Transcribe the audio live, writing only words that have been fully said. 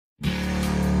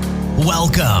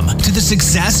Welcome to the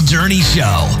Success Journey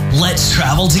Show. Let's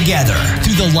travel together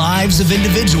through the lives of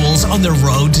individuals on the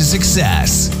road to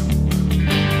success.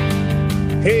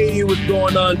 Hey, what's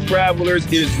going on, travelers?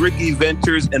 It is Ricky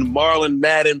Venters and Marlon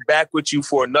Madden back with you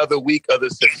for another week of the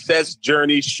Success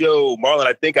Journey Show. Marlon,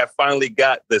 I think I finally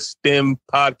got the STEM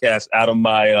podcast out of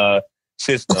my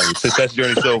system. Success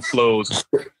Journey Show flows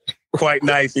quite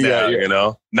nice now, you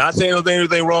know. Not saying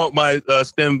anything wrong with my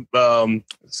STEM.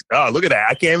 Look at that.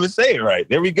 I can't even say it right.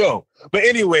 There we go. But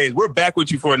anyways, we're back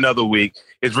with you for another week.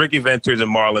 It's Ricky Venters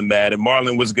and Marlon Madden.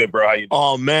 Marlon, what's good, bro? How you doing?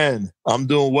 Oh, man, I'm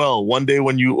doing well. One day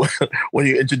when you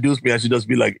introduce me, I should just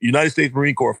be like, United States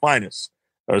Marine Corps finest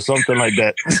or something like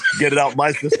that. Get it out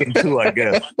my system too, I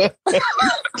guess.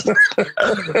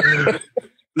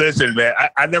 Listen, man,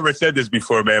 I never said this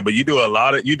before, man, but you do a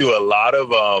lot of,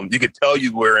 you could tell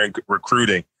you were in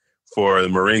recruiting for the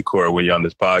Marine Corps when you're on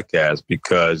this podcast,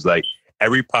 because like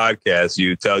every podcast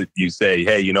you say,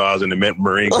 hey, you know, I was in the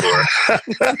Marine Corps.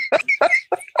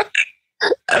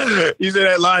 You say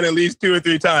that line at least 2 or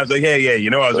 3 times. Like, hey, yeah, you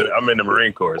know, I'm in the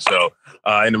Marine Corps. So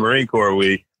in the Marine Corps,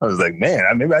 I was like, man,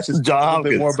 maybe I should talk a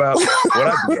bit more about what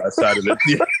I do outside of it.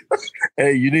 Yeah.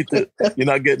 Hey, you're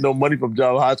not getting no money from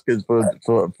John Hopkins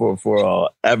for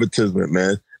advertisement,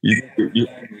 man. You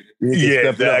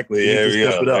exactly. There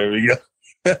we go.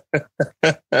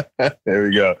 There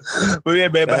we go. But yeah,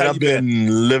 man, I've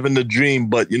been living the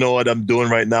dream, but you know what I'm doing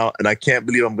right now? And I can't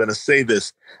believe I'm going to say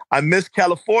this. I miss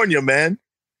California, man.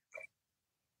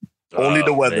 Only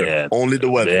the weather. Man. Only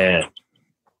the weather. Man.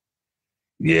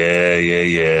 Yeah.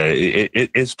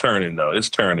 It's turning though. It's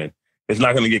turning. It's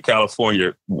not going to get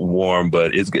California warm,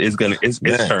 but it's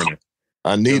turning.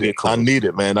 I need it. I need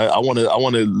it, man. I want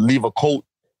to leave a coat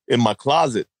in my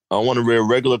closet. I want to wear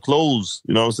regular clothes.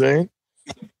 You know what I'm saying?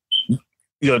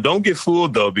 You know, don't get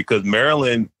fooled though, because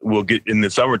Maryland will get in the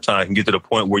summertime and get to the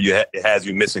point where it has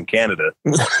you missing Canada.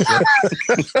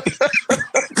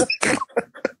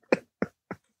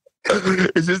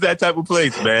 It's just that type of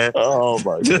place, man. Oh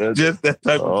my goodness. Just that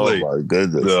type of place. Oh my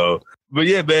goodness. So, but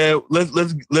yeah, man,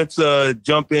 let's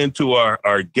jump into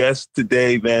our guest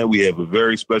today, man. We have a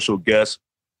very special guest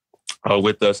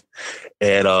with us,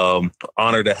 and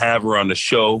honored to have her on the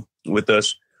show with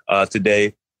us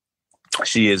today.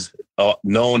 She is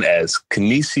known as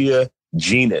Kenesia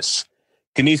Genas.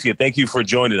 Kenesia, thank you for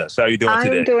joining us. How are you doing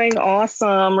today? I'm doing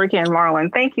awesome, Ricky and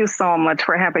Marlon. Thank you so much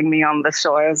for having me on the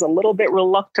show. I was a little bit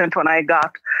reluctant when I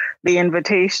got the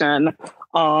invitation,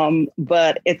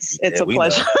 but it's a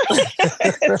pleasure.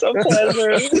 It's a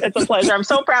pleasure. It's a pleasure. I'm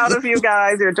so proud of you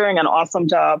guys. You're doing an awesome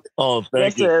job. Oh,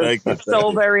 thank you. Thank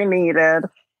you. Very needed.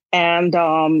 And,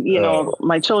 you know,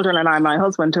 my children and I, my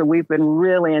husband too, we've been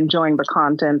really enjoying the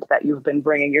content that you've been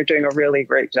bringing. You're doing a really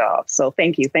great job. So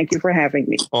thank you. Thank you for having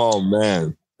me. Oh,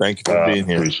 man. Thank you for being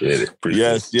here. Appreciate it.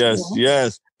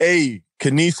 Yes. Hey,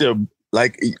 Kenesia,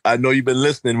 like, I know you've been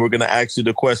listening. We're going to ask you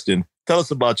the question. Tell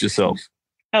us about yourself.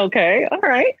 Okay. All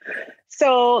right.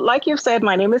 So like you've said,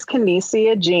 my name is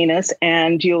Kenesia Genas,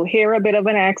 and you'll hear a bit of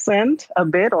an accent, a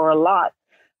bit or a lot.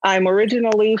 I'm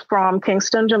originally from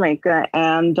Kingston, Jamaica,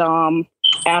 and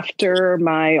after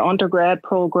my undergrad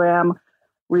program,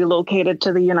 relocated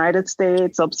to the United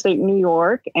States, upstate New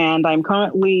York, and I'm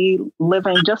currently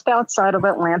living just outside of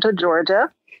Atlanta,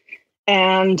 Georgia.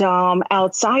 And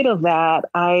outside of that,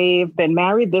 I've been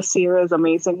married this year is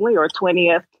amazingly, our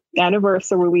 20th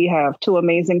anniversary. We have 2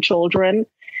 amazing children.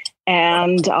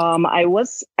 And I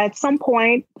was at some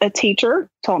point a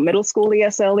teacher, taught middle school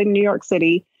ESL in New York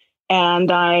City.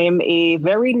 And I'm a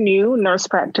very new nurse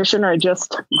practitioner. I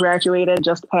just graduated,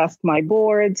 just passed my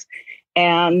boards.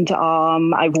 And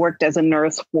I've worked as a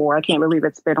nurse for, I can't believe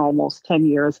it's been almost 10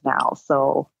 years now.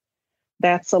 So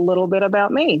that's a little bit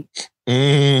about me.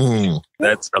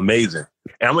 That's amazing.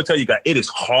 And I'm going to tell you guys, it is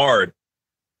hard.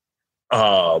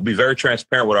 Be very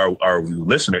transparent with our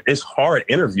listener. It's hard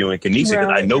interviewing Kenesia because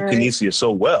I know Kenesia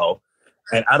so well.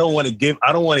 And I don't want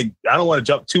to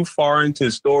jump too far into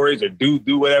stories or do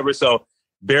whatever. So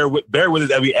bear with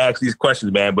us as we ask these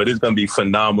questions, man. But it's going to be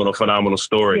phenomenal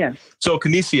story. Yeah. So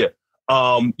Kenesia,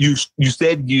 you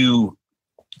said you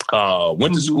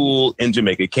went to school in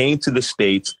Jamaica, came to the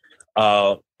States,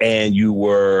 and you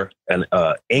were an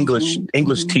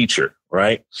English teacher,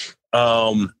 right?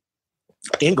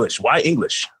 English. Why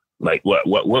English? Like what?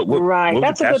 Right.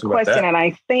 That's a good question. And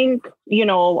I think, you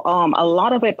know, a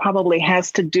lot of it probably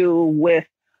has to do with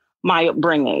my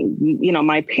upbringing. You know,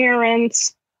 my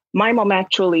parents, my mom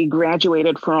actually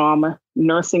graduated from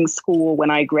nursing school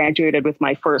when I graduated with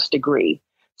my first degree.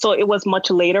 So it was much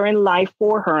later in life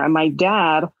for her. And my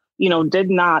dad,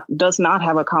 does not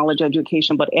have a college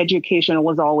education, but education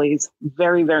was always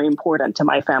very, very important to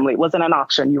my family. It wasn't an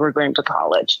option. You were going to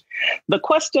college. The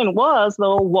question was,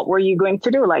 though, what were you going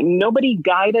to do? Like, nobody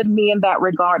guided me in that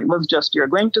regard. It was just, you're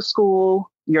going to school,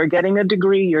 you're getting a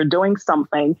degree, you're doing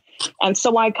something. And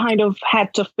so I kind of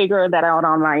had to figure that out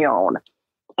on my own.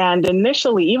 And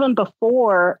initially, even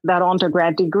before that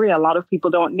undergrad degree, a lot of people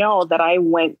don't know that I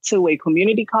went to a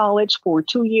community college for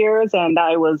 2 years, and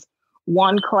I was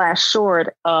one class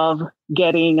short of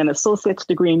getting an associate's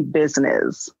degree in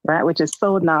business, right? Which is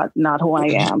so not who I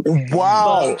am.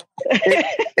 Wow.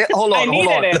 Hold on.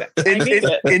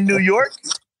 In New York?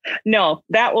 No,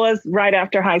 that was right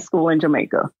after high school in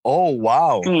Jamaica. Oh,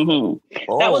 wow. Mm-hmm.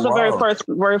 That was the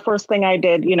very first thing I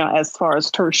did, as far as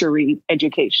tertiary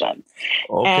education.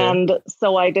 Okay. And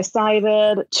so I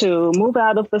decided to move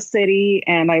out of the city,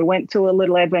 and I went to a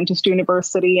little Adventist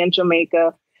university in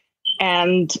Jamaica,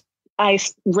 and I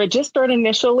registered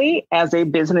initially as a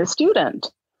business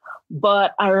student.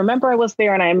 But I remember I was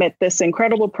there and I met this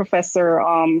incredible professor,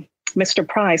 Mr.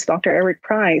 Price, Dr. Eric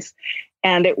Price.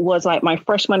 And it was like my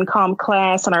freshman comm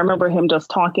class. And I remember him just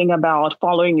talking about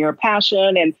following your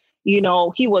passion. And,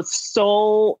 he was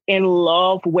so in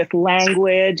love with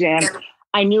language. And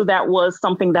I knew that was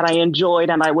something that I enjoyed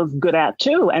and I was good at,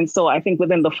 too. And so I think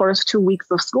within the first 2 weeks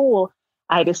of school,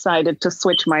 I decided to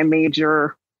switch my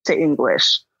major to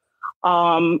English.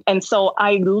 And so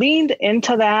I leaned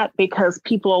into that because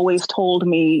people always told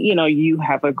me, you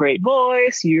have a great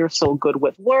voice, you're so good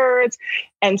with words.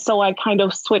 And so I kind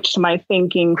of switched my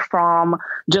thinking from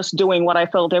just doing what I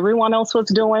felt everyone else was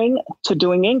doing to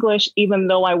doing English, even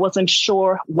though I wasn't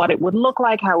sure what it would look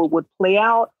like, how it would play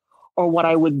out, or what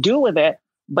I would do with it.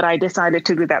 But I decided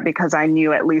to do that because I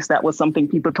knew at least that was something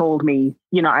people told me,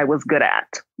 I was good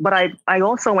at. But I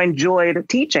also enjoyed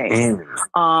teaching.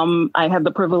 I had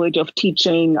the privilege of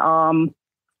teaching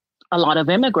a lot of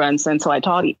immigrants. And so I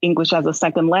taught English as a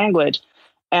second language.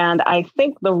 And I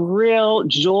think the real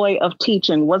joy of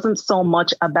teaching wasn't so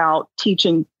much about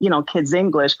teaching, kids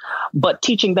English, but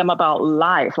teaching them about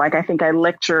life. Like, I think I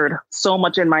lectured so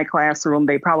much in my classroom,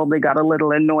 they probably got a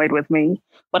little annoyed with me.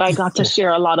 But I got to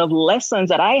share a lot of lessons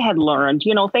that I had learned,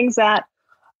 things that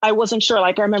I wasn't sure.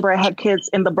 Like, I remember I had kids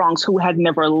in the Bronx who had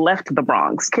never left the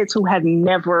Bronx, kids who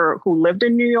lived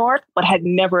in New York, but had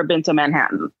never been to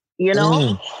Manhattan,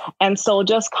 And so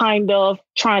just kind of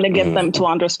trying to get them to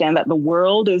understand that the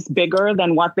world is bigger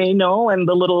than what they know and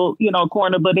the little,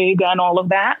 corner bodega and all of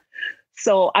that.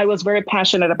 So I was very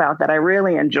passionate about that. I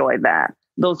really enjoyed that.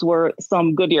 Those were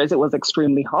some good years. It was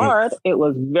extremely hard. It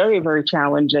was very, very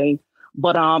challenging.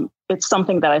 But it's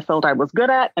something that I felt I was good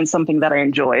at and something that I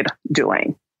enjoyed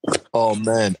doing. Oh,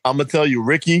 man. I'm going to tell you,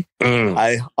 Ricky,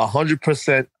 I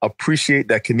 100% appreciate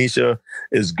that Kenesia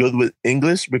is good with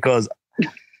English because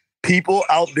people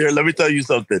out there, let me tell you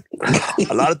something.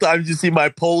 A lot of times you see my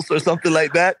posts or something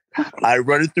like that, I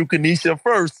run it through Kenesia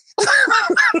first.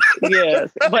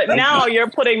 Yes, but now you're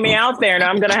putting me out there and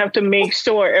I'm going to have to make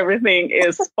sure everything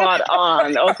is spot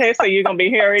on. Okay, so you're going to be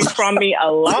hearing from me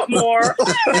a lot more.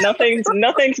 Nothing's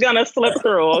going to slip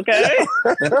through, okay?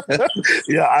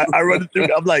 Yeah, I run it through.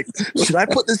 I'm like, should I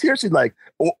put this here? She's like,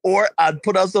 or I'd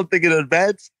put out something in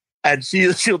advance. And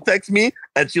she'll text me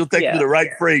and she'll text me the right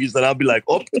phrase. And I'll be like,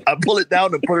 oh, I pull it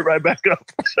down and put it right back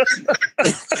up.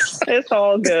 It's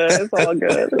all good. It's all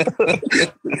good.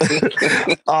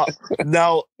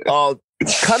 Now,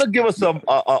 kind of give us some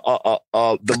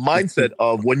the mindset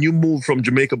of when you moved from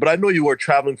Jamaica. But I know you were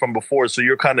traveling from before, so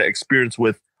you're kind of experienced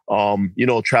with,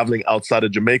 traveling outside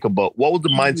of Jamaica. But what was the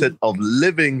mindset of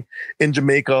living in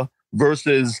Jamaica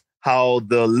versus how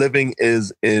the living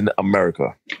is in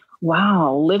America?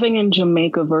 Wow. Living in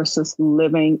Jamaica versus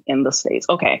living in the States.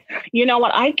 Okay. You know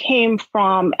what? I came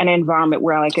from an environment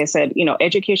where, like I said,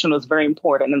 education was very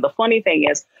important. And the funny thing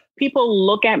is people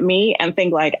look at me and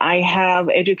think like I have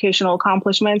educational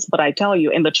accomplishments. But I tell you,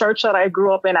 in the church that I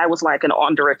grew up in, I was like an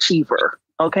underachiever.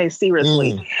 Okay.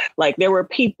 Seriously. Like there were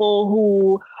people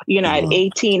who, at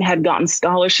 18 had gotten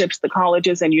scholarships to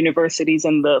colleges and universities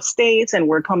in the States and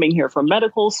were coming here for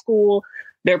medical school.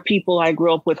 There are people I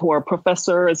grew up with who are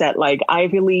professors at like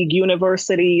Ivy League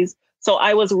universities. So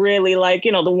I was really like,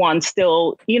 the one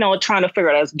still, trying to figure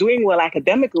out I was doing well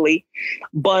academically,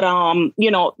 but,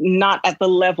 not at the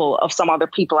level of some other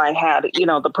people I had,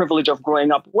 the privilege of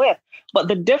growing up with. But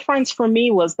the difference for me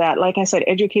was that, like I said,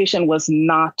 education was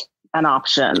not an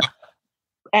option.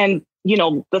 And,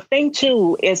 the thing,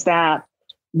 too, is that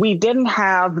we didn't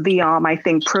have the, I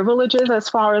think, privileges as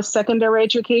far as secondary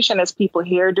education as people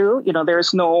here do.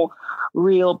 There's no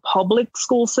real public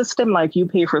school system like you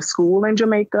pay for school in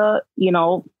Jamaica,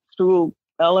 through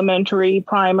elementary,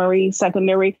 primary,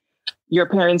 secondary. Your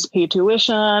parents pay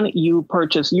tuition, you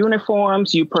purchase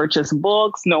uniforms, you purchase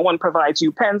books. No one provides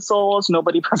you pencils.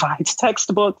 Nobody provides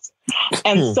textbooks.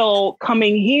 And so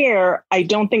coming here, I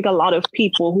don't think a lot of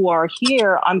people who are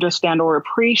here understand or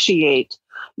appreciate,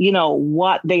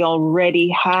 what they already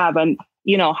have and,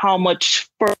 how much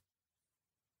further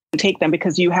take them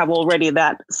because you have already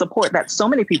that support that so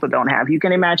many people don't have. You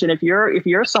can imagine if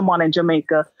you're someone in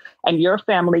Jamaica and your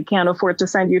family can't afford to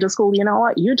send you to school, you know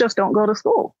what? You just don't go to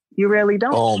school. You really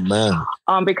don't. Oh man.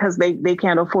 Because they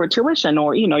can't afford tuition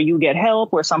or, you get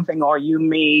help or something, or you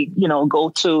may, go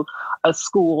to a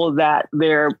school that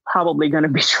they're probably going to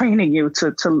be training you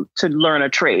to learn a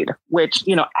trade, which,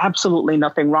 absolutely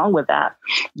nothing wrong with that.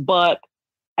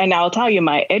 And I'll tell you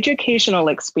my educational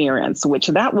experience, which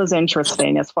that was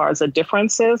interesting as far as the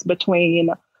differences between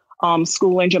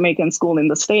school in Jamaica and school in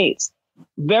the States.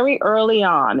 Very early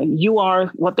on, you are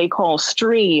what they call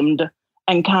streamed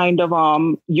and kind of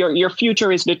your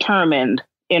future is determined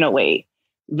in a way.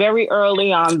 Very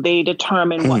early on, they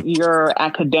determine what your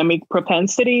academic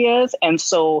propensity is. And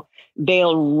so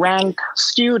they'll rank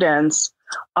students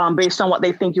based on what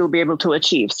they think you'll be able to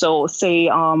achieve. So say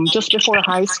just before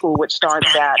high school, which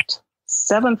starts at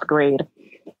 7th grade,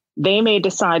 they may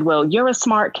decide, well, you're a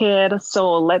smart kid,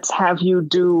 so let's have you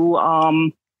do,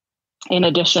 in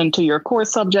addition to your core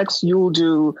subjects, you'll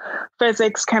do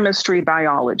physics, chemistry,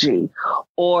 biology.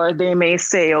 Or they may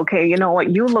say, okay, you know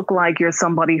what, you look like you're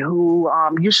somebody who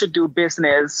you should do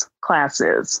business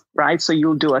classes, right? So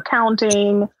you'll do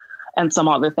accounting and some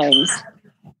other things.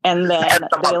 And then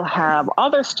they'll have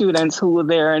other students who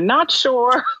they're not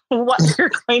sure what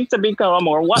you're going to become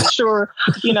or not sure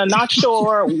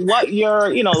what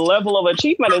your, level of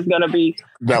achievement is going to be.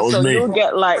 That was me. You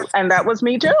get and that was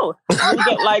me too. You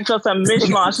get just a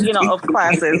mishmash, of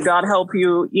classes. God help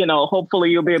you, hopefully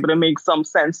you'll be able to make some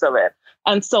sense of it.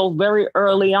 And so very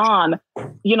early on,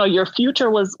 your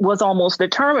future was almost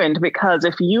determined because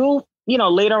if you,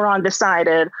 later on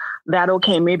decided that,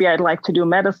 okay, maybe I'd like to do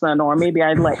medicine or maybe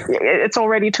it's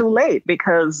already too late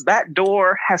because that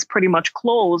door has pretty much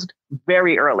closed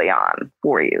very early on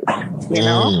for you,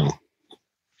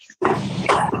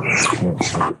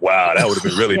 Wow, that would have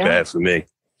been really bad for me.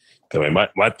 I mean,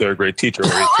 my third grade teacher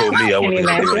already told me I wasn't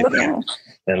going to do anything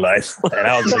in life. And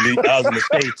I was in the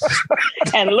States.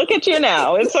 And look at you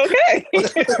now. It's okay.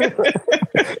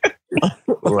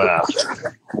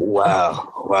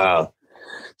 Wow.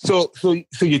 So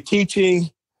you're teaching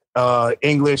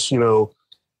English,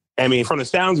 I mean, from the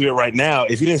sounds of it right now,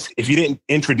 if you didn't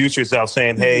introduce yourself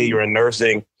saying, hey, you're in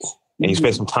nursing and you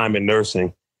spent some time in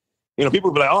nursing,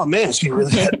 people would be like, oh man, she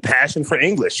really had a passion for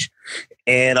English.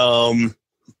 And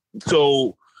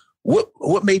so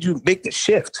what made you make the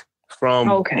shift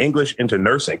from English into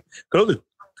nursing? Because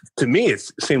to me, it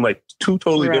seemed like two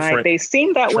totally different. They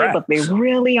seem that way, but they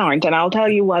really aren't. And I'll tell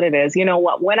you what it is. You know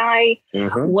what? When I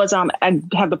was I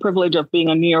had the privilege of being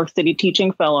a New York City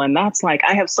teaching fellow, and that's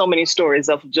I have so many stories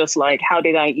of just how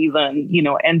did I even,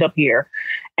 end up here?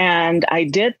 And I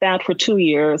did that for 2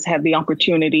 years, had the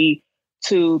opportunity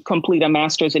to complete a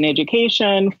master's in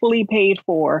education, fully paid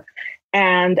for.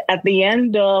 And at the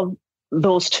end of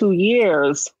those 2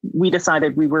 years, we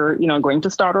decided we were, going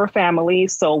to start our family.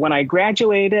 So when I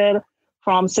graduated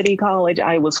from City College,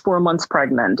 I was 4 months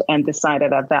pregnant and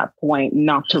decided at that point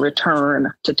not to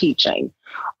return to teaching.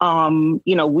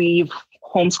 We've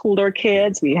homeschooled our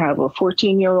kids. We have a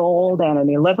 14-year-old and an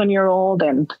 11-year-old.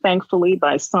 And thankfully,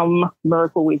 by some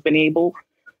miracle, we've been able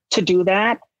to do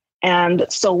that. And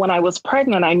so when I was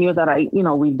pregnant, I knew that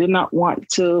we did not want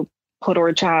to put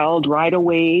our child right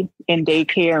away in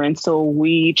daycare. And so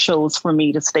we chose for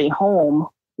me to stay home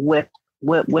with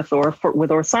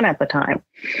our son at the time.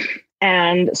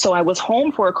 And so I was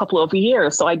home for a couple of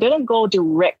years. So I didn't go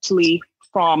directly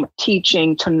from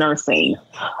teaching to nursing.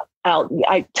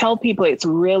 I tell people it's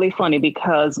really funny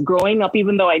because growing up,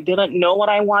 even though I didn't know what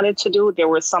I wanted to do, there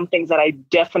were some things that I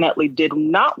definitely did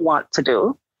not want to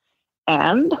do.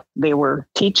 And they were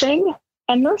teaching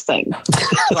and nursing,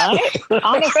 right?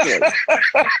 Honestly.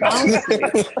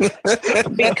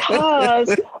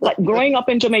 Because growing up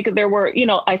in Jamaica, there were,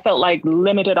 I felt like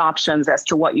limited options as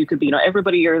to what you could be.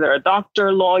 Everybody, you're either a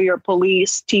doctor, lawyer,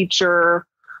 police, teacher,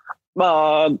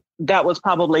 that was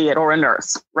probably it, or a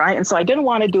nurse, right? And so I didn't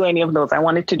want to do any of those. I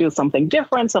wanted to do something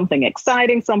different, something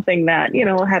exciting, something that,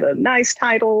 had a nice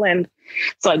title. And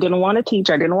so I didn't want to teach.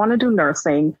 I didn't want to do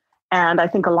nursing. And I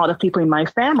think a lot of people in my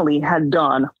family had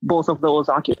done both of those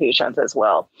occupations as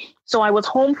well. So I was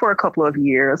home for a couple of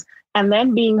years. And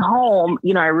then being home,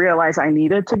 I realized I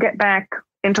needed to get back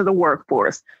into the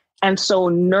workforce. And so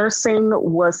nursing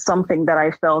was something that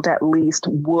I felt at least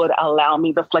would allow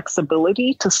me the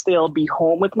flexibility to still be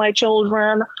home with my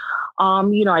children.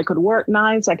 I could work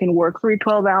nights, I can work 3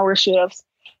 12-hour shifts.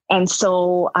 And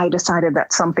so I decided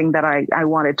that's something that I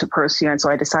wanted to pursue. And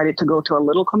so I decided to go to a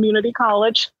little community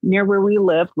college near where we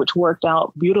lived, which worked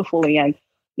out beautifully, and,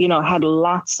 had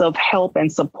lots of help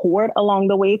and support along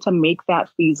the way to make that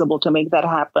feasible, to make that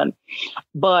happen.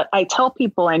 But I tell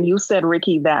people, and you said,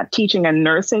 Ricky, that teaching and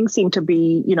nursing seem to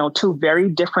be, 2 very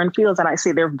different fields. And I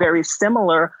say they're very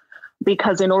similar,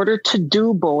 because in order to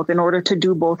do both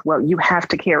well, you have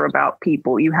to care about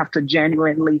people. You have to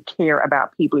genuinely care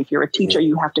about people. If you're a teacher,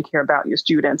 you have to care about your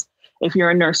students. If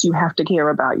you're a nurse, you have to care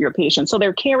about your patients. So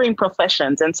they're caring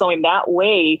professions. And so in that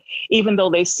way, even though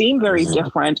they seem very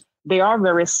different, they are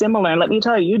very similar. And let me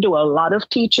tell you, you do a lot of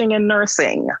teaching and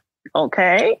nursing.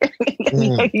 Okay.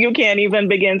 You can't even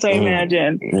begin to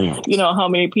imagine, how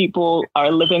many people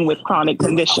are living with chronic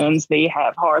conditions. They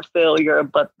have heart failure,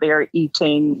 but they're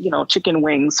eating, chicken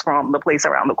wings from the place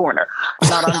around the corner,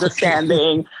 not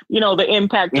understanding, the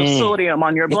impact of sodium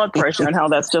on your blood pressure and how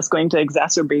that's just going to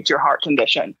exacerbate your heart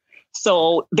condition.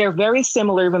 So they're very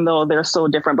similar, even though they're so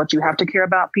different, but you have to care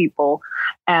about people.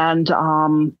 And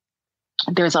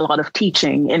there's a lot of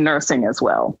teaching in nursing as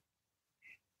well.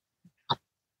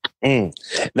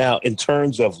 Now, in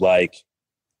terms of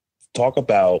talk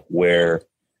about where,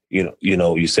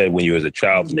 you said when you were a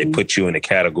child, and they put you in a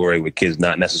category with kids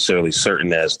not necessarily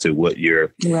certain as to what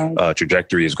your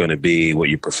trajectory is going to be, what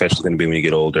your profession is going to be when you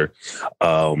get older.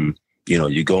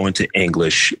 You go into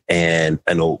English, and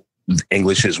I know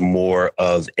English is more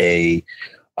of a,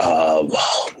 I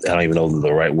don't even know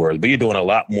the right word, but you're doing a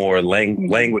lot more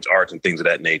language arts and things of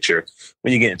that nature.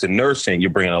 When you get into nursing,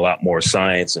 you're bringing a lot more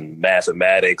science and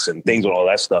mathematics and things with all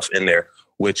that stuff in there,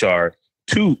 which are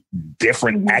 2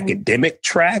 different academic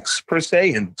tracks per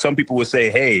se. And some people would say,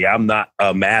 hey, I'm not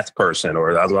a math person,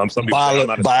 or some people say, I'm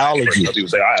not a biology. Some people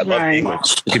say, I love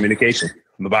English, communication,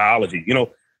 the biology,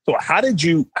 So how did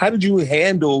you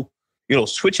handle,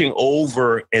 switching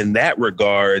over in that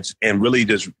regards, and really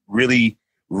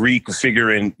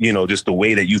reconfiguring, just the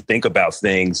way that you think about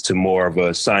things to more of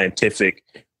a scientific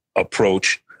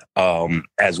approach,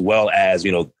 as well as,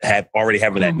 having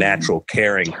that natural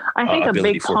caring. I think a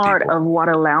big part of what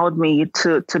allowed me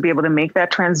to be able to make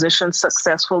that transition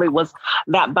successfully was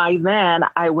that by then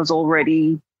I was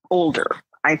already older.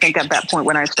 I think at that point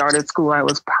when I started school, I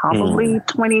was probably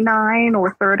 29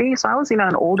 or 30. So I was,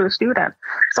 an older student.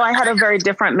 So I had a very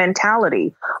different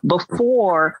mentality.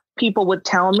 Before, people would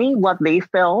tell me what they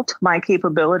felt my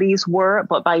capabilities were.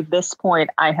 But by this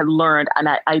point, I had learned, and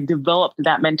I developed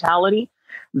that mentality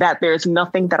that there's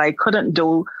nothing that I couldn't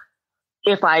do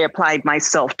if I applied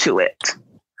myself to it.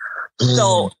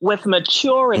 So with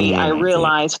maturity, I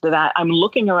realized that I'm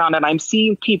looking around and I'm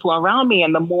seeing people around me.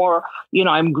 And the more,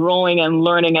 I'm growing and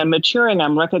learning and maturing,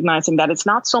 I'm recognizing that it's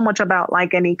not so much about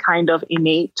any kind of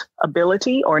innate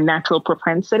ability or natural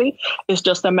propensity. It's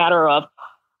just a matter of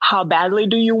how badly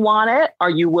do you want it? Are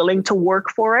you willing to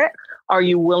work for it? Are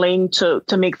you willing to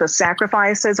make the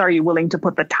sacrifices? Are you willing to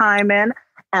put the time in?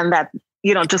 And that,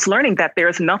 just learning that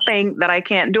there's nothing that I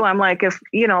can't do. I'm like, if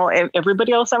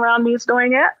everybody else around me is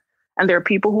doing it, and there are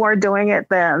people who are doing it,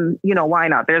 then, why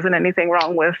not? There isn't anything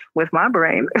wrong with my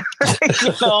brain,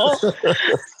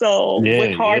 So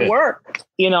with hard work,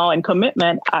 and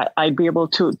commitment, I'd be able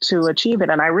to achieve it.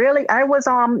 And I was,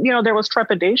 there was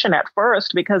trepidation at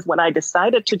first, because when I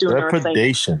decided to do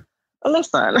nursing,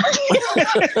 listen,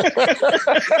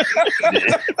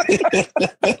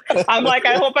 I'm like,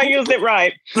 I hope I used it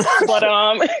right. But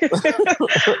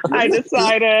I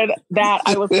decided that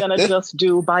I was going to just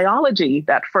do biology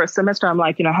that first semester. I'm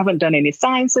like, I haven't done any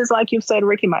sciences, like you said,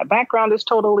 Ricky. My background is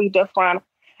totally different.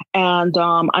 And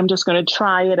I'm just going to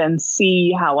try it and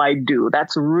see how I do.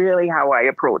 That's really how I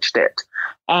approached it.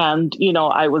 And,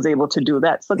 I was able to do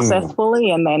that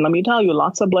successfully. And then let me tell you,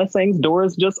 lots of blessings,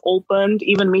 doors just opened,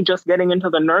 even me just getting into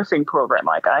the nursing program.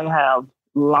 I have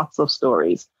lots of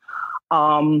stories.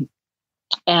 Just,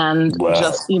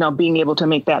 being able to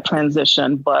make that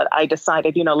transition. But I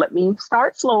decided, let me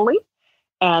start slowly.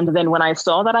 And then when I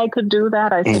saw that I could do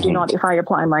that, I said, if I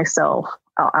apply myself,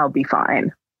 I'll be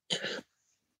fine.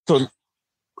 So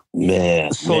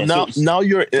now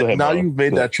you've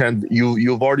made that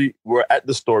you've already, we're at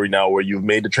the story now where you've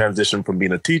made the transition from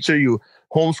being a teacher, you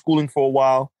homeschooling for a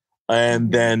while,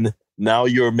 and then now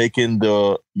you're making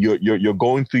you're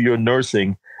going through your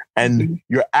nursing, and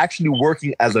you're actually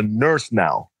working as a nurse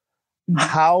now.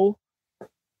 How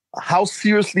how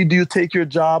seriously do you take your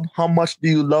job? How much do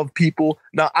you love people?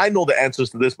 Now, I know the answers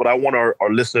to this, but I want our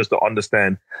listeners to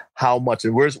understand how much.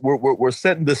 And we're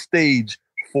setting the stage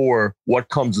for what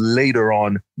comes later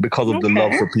on because of the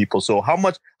love for people. So how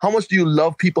much do you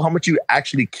love people? How much do you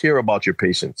actually care about your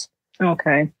patients?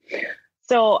 Okay.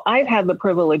 So I've had the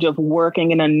privilege of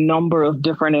working in a number of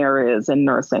different areas in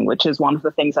nursing, which is one of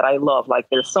the things that I love. Like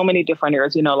there's so many different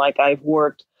areas, like I've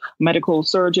worked medical,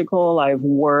 surgical, I've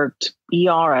worked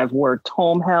ER, I've worked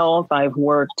home health, I've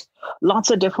worked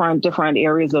lots of different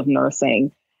areas of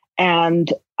nursing. And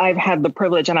I've had the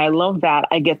privilege, and I love that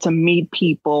I get to meet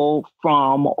people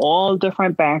from all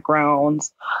different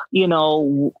backgrounds,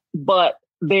 but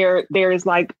there is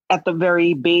like at the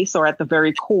very base or at the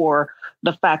very core,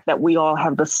 the fact that we all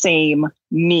have the same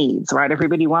needs, right?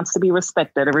 Everybody wants to be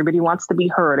respected. Everybody wants to be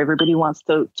heard. Everybody wants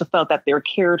to feel that they're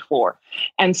cared for.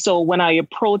 And so when I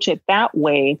approach it that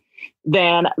way,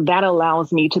 then that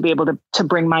allows me to be able to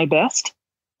bring my best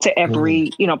to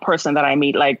every, person that I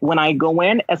meet. Like when I go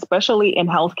in, especially in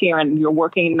healthcare and you're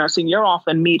working in nursing, you're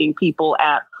often meeting people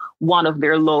at one of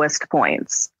their lowest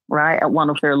points, right? At one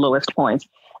of their lowest points.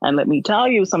 And let me tell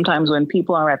you, sometimes when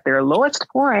people are at their lowest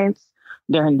points,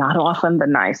 they're not often the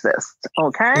nicest.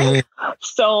 Okay.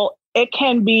 So it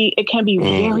can be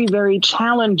very, very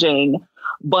challenging.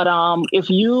 But if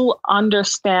you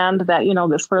understand that,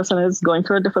 this person is going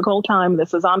through a difficult time,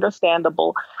 this is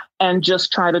understandable, and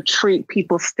just try to treat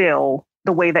people still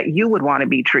the way that you would want to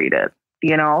be treated,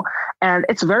 and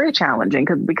it's very challenging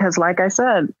because like I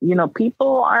said,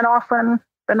 people aren't often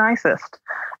the nicest,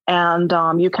 and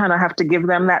you kind of have to give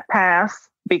them that pass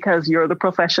because you're the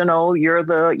professional, you're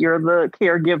the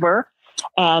caregiver.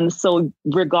 And so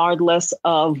regardless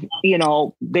of,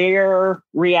 their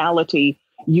reality,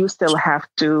 you still have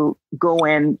to go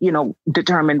in,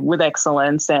 determined with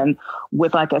excellence and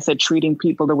with, like I said, treating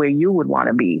people the way you would want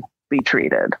to be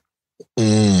treated.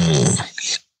 And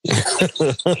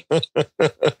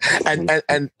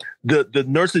the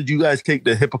nurses, you guys take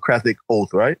the Hippocratic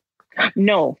Oath, right?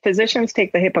 No, physicians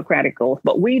take the Hippocratic Oath,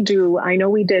 but we do. I know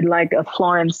we did like a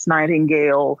Florence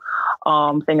Nightingale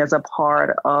thing as a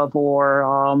part of,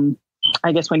 or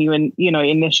I guess when you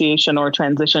initiation or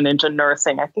transition into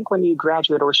nursing. I think when you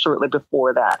graduate or shortly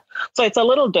before that. So it's a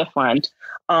little different,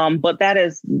 but that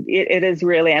is it is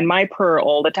really. And my prayer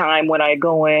all the time when I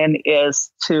go in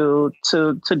is to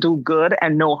do good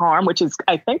and no harm, which is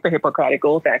I think the Hippocratic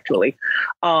Oath actually.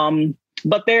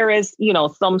 But there is,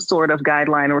 some sort of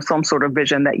guideline or some sort of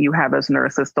vision that you have as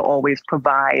nurses to always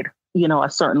provide, a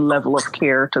certain level of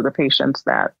care to the patients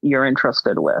that you're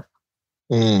entrusted with.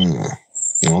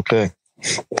 Okay.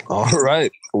 All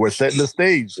right. We're setting the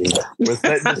stage.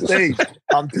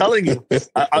 I'm telling you,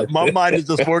 my mind is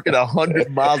just working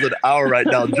 100 miles an hour right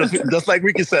now. Just like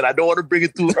Ricky said, I don't want to bring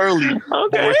it too early.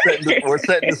 Okay. But we're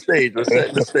setting the stage.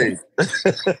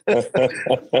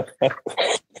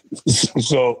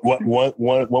 So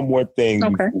one more thing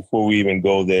before we even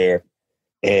go there.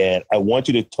 And I want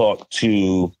you to talk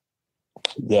to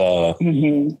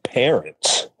the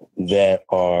parents that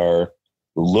are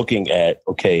looking at,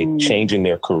 changing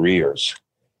their careers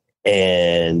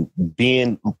and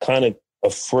being kind of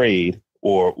afraid,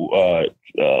 or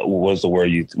what was the word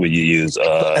you use?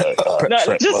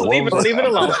 Just leave it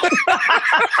alone.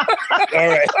 All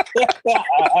right.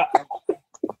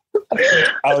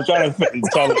 I was trying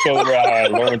to show where I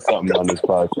learned something on this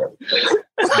podcast,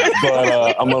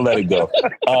 but I'm gonna let it go.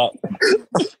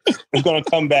 It's gonna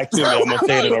come back to me. I'm gonna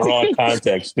say it in the wrong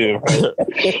context too.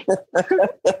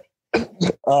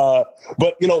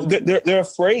 But they're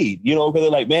afraid, because they're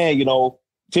like, man,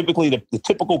 typically the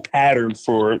typical pattern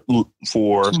for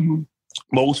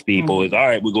most people is, all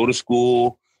right, we go to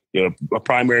school, a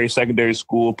primary, secondary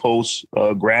school, post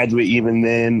graduate, even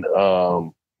then,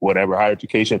 whatever, higher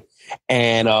education,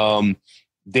 and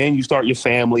then you start your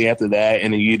family after that,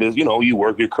 and then you just you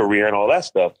work your career and all that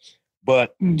stuff.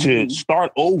 But to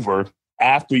start over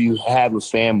after you have a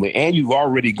family and you've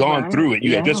already gone through it,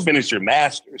 you had just finished your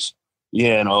master's.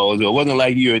 It wasn't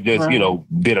like you had just,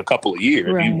 did a couple of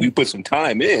years. Right. You put some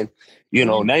time in,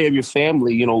 now you have your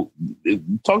family,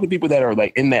 talk to people that are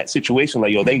like in that situation,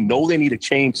 like, they know they need to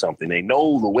change something. They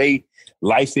know the way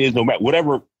life is, no matter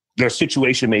whatever their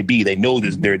situation may be, they know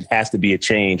there has to be a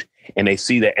change, and they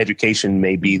see that education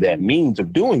may be that means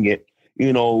of doing it.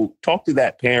 Talk to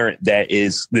that parent that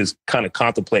is kind of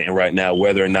contemplating right now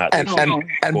whether or not.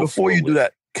 And before you do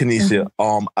that, Kenesia,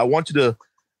 I want you to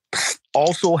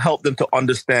also help them to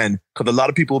understand, because a lot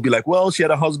of people will be like, well, she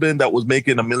had a husband that was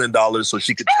making $1 million, so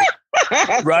she could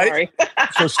take, right?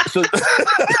 So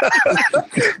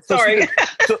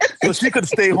she could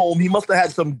stay home. He must have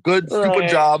had some good, stupid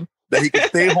job that he could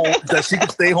stay home, that she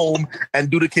could stay home and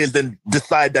do the kids, then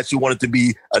decide that she wanted to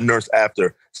be a nurse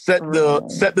after. Set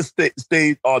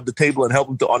the table and help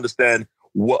them to understand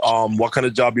what kind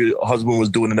of job your husband was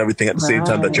doing and everything at the same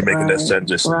time that you're making that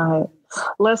transition. Right.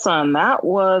 Listen, that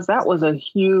was a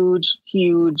huge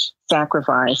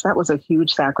sacrifice. That was a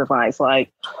huge sacrifice.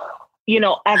 Like,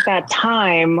 at that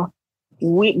time,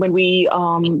 when we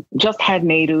just had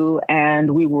Nadu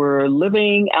and we were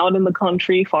living out in the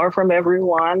country, far from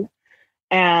everyone.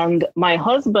 And my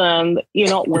husband,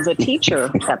 was a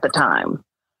teacher at the time.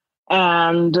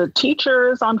 And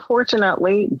teachers,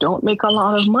 unfortunately, don't make a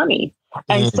lot of money.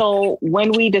 And so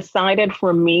when we decided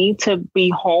for me to be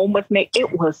home with Nate,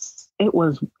 it was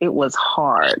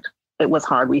hard. It was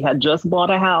hard. We had just bought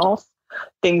a house.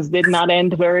 Things did not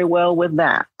end very well with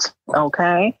that.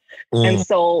 Okay. And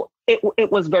so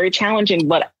it was very challenging,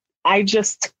 but I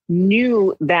just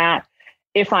knew that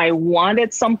if I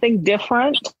wanted something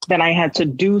different, then I had to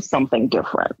do something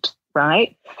different.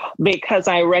 Right. Because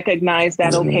I recognized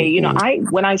that, okay,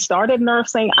 when I started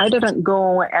nursing, I didn't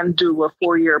go and do a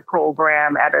 4-year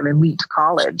program at an elite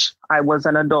college. I was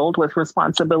an adult with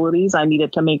responsibilities. I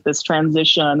needed to make this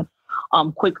transition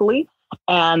quickly.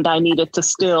 And I needed to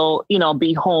still,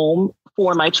 be home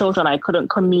for my children. I couldn't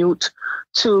commute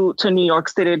to New York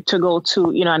City to go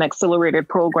to, an accelerated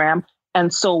program.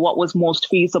 And so what was most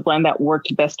feasible and that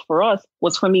worked best for us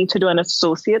was for me to do an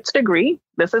associate's degree.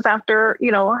 This is after,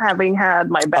 having had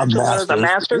my bachelor's, a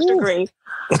master's degree,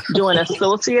 do an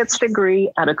associate's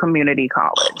degree at a community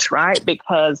college, right?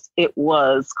 Because it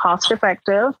was cost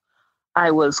effective.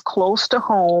 I was close to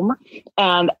home.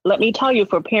 And let me tell you,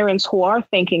 for parents who are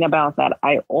thinking about that,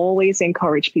 I always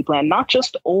encourage people, and not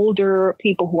just older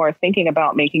people who are thinking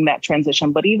about making that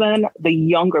transition, but even the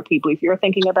younger people. If you're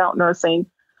thinking about nursing,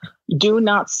 do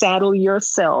not saddle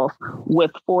yourself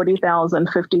with $40,000,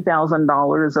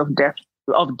 $50,000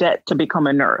 of debt to become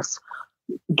a nurse.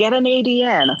 Get an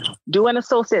ADN, do an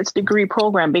associate's degree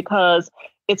program, because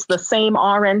it's the same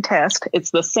RN test.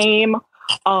 It's the same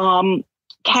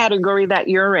category that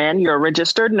you're in. You're a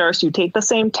registered nurse. You take the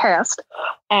same test,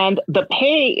 and the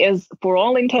pay is, for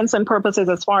all intents and purposes,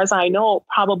 as far as I know,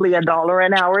 probably $1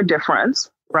 an hour difference,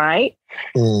 right?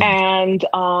 And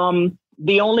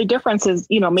the only difference is,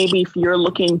 maybe if you're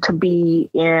looking to be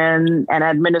in an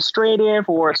administrative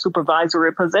or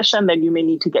supervisory position, then you may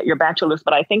need to get your bachelor's.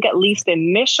 But I think at least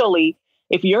initially,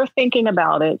 if you're thinking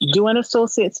about it, do an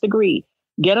associate's degree,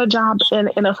 get a job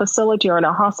in a facility or in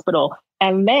a hospital.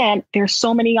 And then there's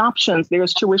so many options.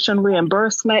 There's tuition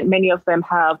reimbursement. Many of them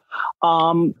have,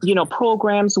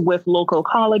 programs with local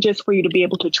colleges for you to be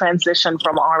able to transition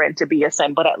from RN to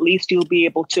BSN. But at least you'll be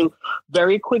able to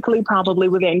very quickly, probably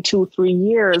within 2-3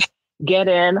 years, get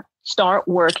in, start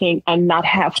working, and not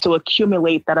have to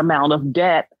accumulate that amount of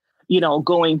debt,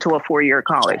 going to a 4-year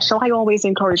college. So I always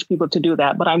encourage people to do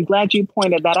that. But I'm glad you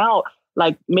pointed that out.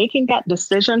 Like, making that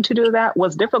decision to do that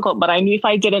was difficult, but I knew if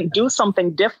I didn't do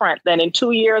something different, then in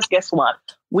 2 years, guess what?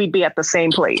 We'd be at the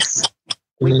same place.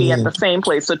 We'd be at the same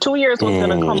place. So 2 years was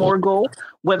going to come or go,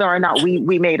 whether or not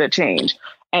we made a change.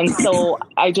 And so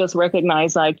I just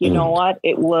recognized, like, you know what?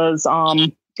 It was,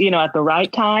 at the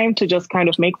right time to just kind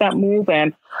of make that move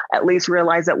and at least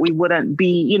realize that we wouldn't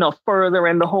be, further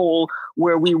in the hole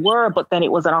where we were. But then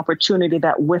it was an opportunity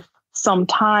that with some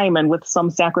time and with some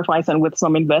sacrifice and with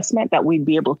some investment, that we'd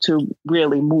be able to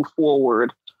really move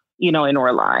forward, in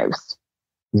our lives.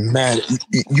 Man,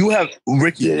 you have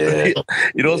Ricky. Yeah.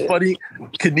 It's funny.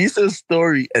 Kenesia's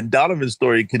story and Donovan's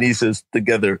story, Kenesia's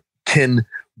together, can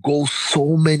go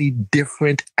so many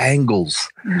different angles.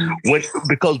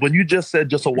 Because when you just said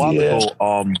just a while ago,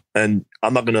 and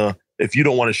I'm not gonna. If you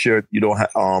don't want to share it, you don't have.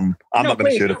 I'm not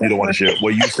gonna share it if you don't want to share it.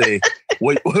 Where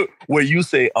you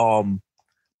say,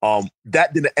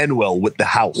 that didn't end well with the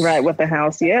house. Right, with the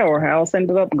house. Yeah, our house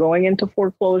ended up going into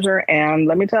foreclosure. And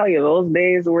let me tell you, those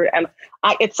days were, and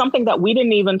it's something that we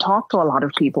didn't even talk to a lot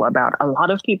of people about. A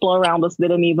lot of people around us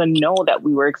didn't even know that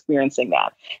we were experiencing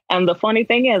that. And the funny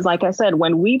thing is, like I said,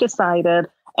 when we decided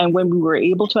and when we were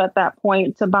able to, at that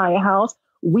point, to buy a house,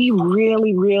 we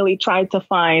really, really tried to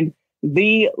find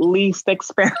the least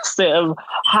expensive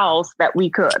house that we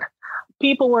could.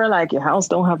 People were like, your house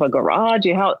don't have a garage.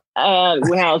 Your house,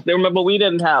 remember, we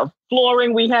didn't have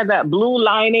flooring. We had that blue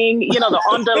lining, the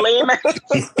underlayment.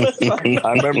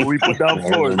 I remember we put down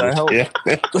floors. I helped. Yeah.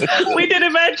 We did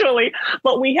eventually,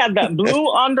 but we had that blue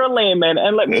underlayment.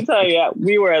 And let me tell you,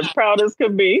 we were as proud as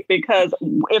could be, because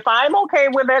if I'm okay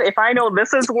with it, if I know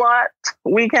this is what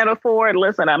we can afford,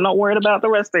 listen, I'm not worried about the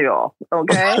rest of y'all.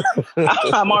 Okay.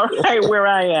 I'm all right where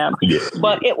I am. Yeah.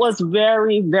 But it was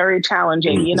very, very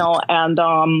challenging, and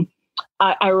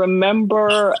I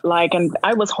remember and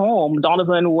I was home.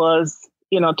 Donovan was,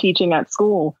 teaching at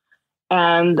school.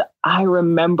 And I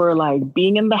remember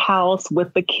being in the house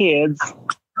with the kids,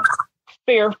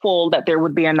 fearful that there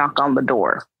would be a knock on the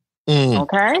door.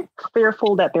 Okay.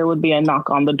 Fearful that there would be a knock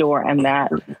on the door and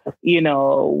that,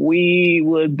 we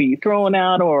would be thrown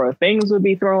out or things would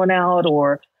be thrown out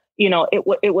or,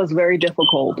 it was very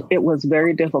difficult. It was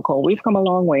very difficult. We've come a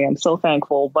long way. I'm so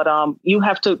thankful. But you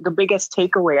have to, the biggest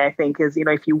takeaway, I think, is,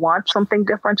 if you want something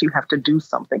different, you have to do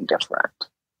something different.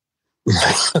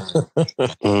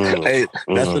 Hey,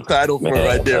 that's the title for it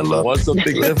right there. If you want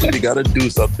something different, you got to do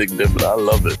something different. I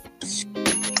love it.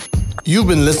 You've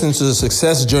been listening to the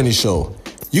Success Journey Show.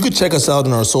 You can check us out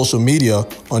on our social media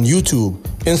on YouTube,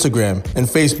 Instagram, and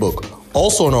Facebook.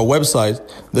 Also on our website,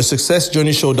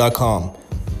 thesuccessjourneyshow.com.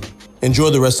 Enjoy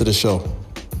the rest of the show.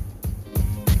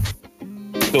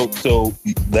 So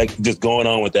just going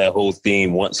on with that whole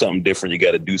theme, want something different, you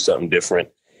got to do something different.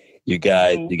 You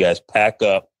guys pack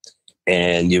up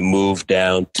and you move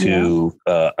down to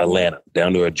Atlanta,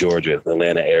 down to Georgia,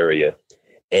 Atlanta area.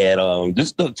 And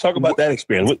just to talk about that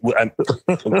experience,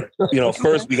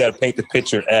 first we got to paint the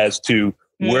picture as to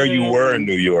where you were in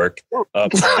New York,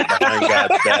 behind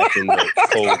God's back in the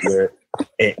cold, where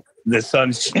the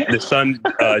sun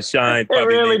shined. It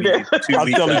really did.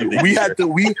 I'm telling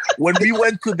you, when we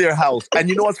went to their house, and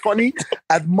you know what's funny?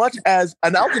 As much as,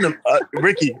 and I was in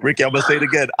Ricky, I'm gonna say it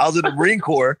again. I was in the Marine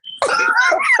Corps.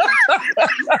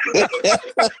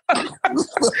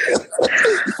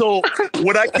 So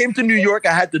when I came to New York,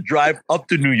 I had to drive up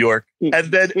to New York,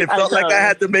 and then it felt like I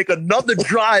had to make another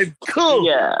drive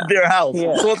to their house.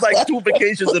 Yeah. So it's like 2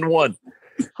 vacations in one.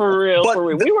 For real.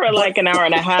 We were an hour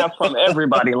and a half from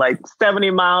everybody,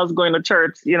 70 miles going to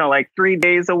church, 3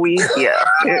 days a week. Yeah,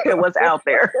 it was out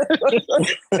there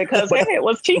because it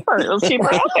was cheaper. It was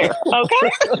cheaper out there.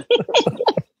 Okay.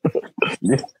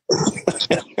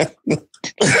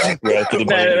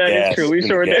 That is true. We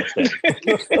sure did.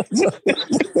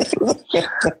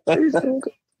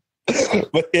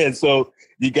 But yeah, so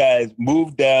you guys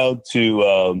moved down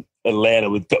to Atlanta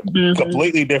with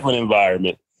completely different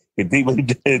environment.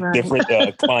 Different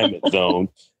climate zone,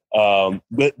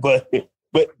 but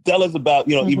tell us about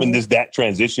even that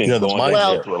transition going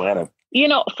to Atlanta.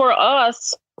 For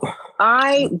us,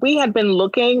 we had been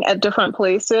looking at different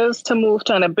places to move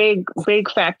to, and a big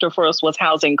factor for us was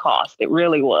housing cost. It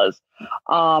really was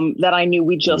that I knew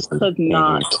we just could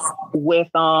not with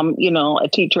a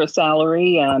teacher's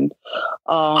salary and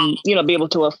be able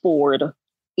to afford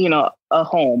a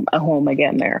home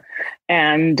again there.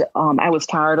 And I was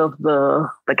tired of the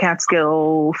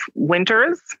Catskill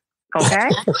winters. Okay.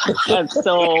 And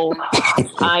so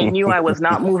I knew I was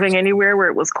not moving anywhere where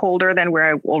it was colder than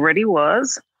where I already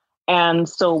was. And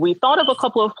so we thought of a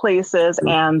couple of places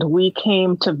and we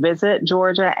came to visit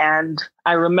Georgia. And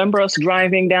I remember us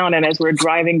driving down. And as we're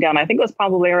driving down, I think it was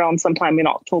probably around sometime in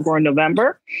October or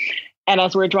November. And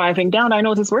as we're driving down, I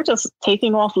noticed we're just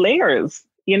taking off layers.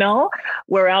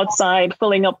 We're outside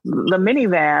filling up the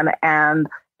minivan and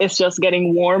it's just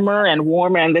getting warmer and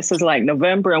warmer. And this is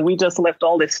November and we just left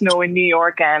all this snow in New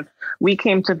York and we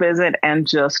came to visit and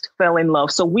just fell in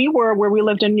love. So we were where we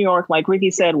lived in New York, like Ricky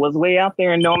said, was way out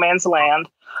there in no man's land.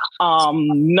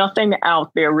 Nothing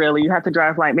out there really. You had to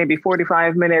drive maybe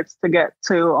 45 minutes to get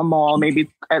to a mall, maybe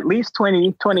at least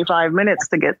 25 minutes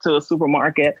to get to a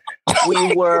supermarket.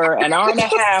 We were an hour and a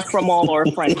half from all our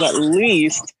friends at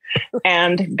least.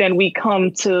 And then we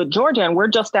come to Georgia and we're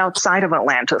just outside of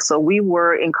Atlanta. So we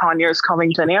were in Conyers,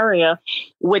 Covington area,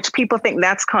 which people think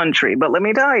that's country. But let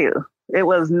me tell you, it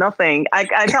was nothing. I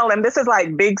tell them this is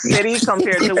big city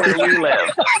compared to where we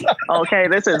live. Okay,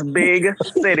 this is big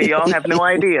city. Y'all have no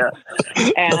idea.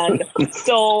 And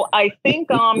so I think,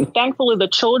 thankfully, the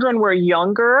children were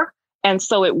younger. And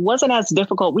so it wasn't as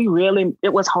difficult.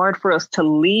 It was hard for us to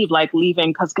leave,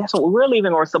 leaving, because guess what? We're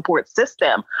leaving our support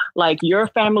system. Your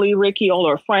family, Ricky, all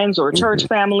our friends or church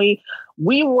family,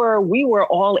 we were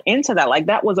all into that.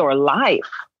 That was our life,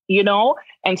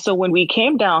 And so when we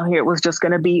came down here, it was just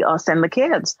going to be us and the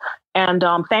kids. And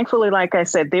thankfully, like I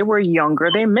said, they were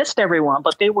younger. They missed everyone,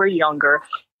 but they were younger.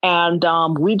 And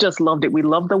we just loved it. We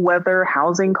loved the weather,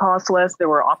 housing costs less. There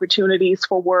were opportunities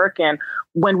for work. And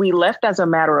when we left, as a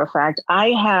matter of fact, I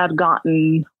had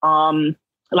gotten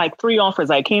 3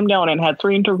 offers. I came down and had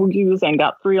 3 interviews and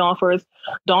got 3 offers.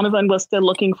 Donovan was still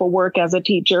looking for work as a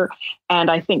teacher.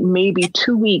 And I think maybe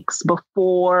 2 weeks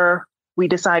before we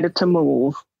decided to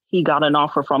move, he got an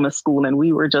offer from a school. And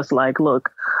we were just look,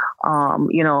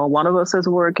 one of us is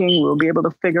working. We'll be able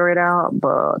to figure it out.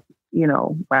 But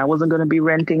I wasn't going to be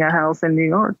renting a house in New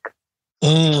York.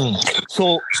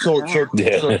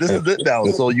 this is it now.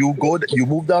 So you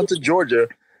move down to Georgia.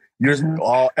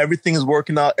 Everything is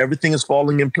working out. Everything is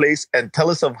falling in place. And tell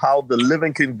us of how the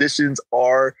living conditions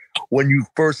are when you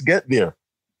first get there.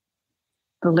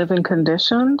 The living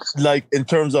conditions? Like in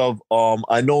terms of,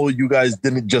 I know you guys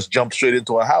didn't just jump straight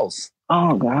into a house.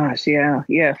 Oh gosh, yeah.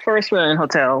 First we were in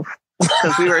hotels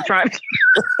because we were trying.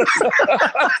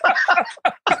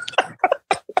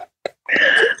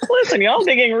 Listen, y'all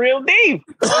digging real deep.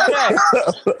 Okay.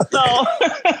 So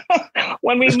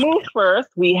when we moved first,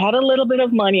 we had a little bit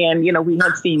of money and, we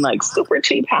had seen like super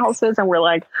cheap houses and we're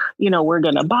like, we're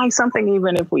going to buy something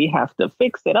even if we have to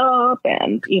fix it up.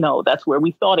 And, that's where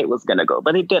we thought it was going to go,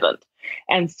 but it didn't.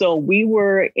 And so we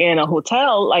were in a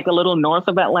hotel, like a little north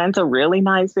of Atlanta, really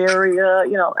nice area.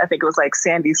 I think it was like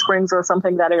Sandy Springs or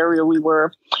something, that area we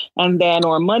were. And then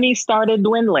our money started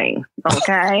dwindling.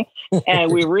 Okay.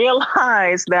 And we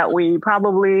realized that we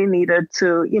probably needed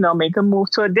to, make a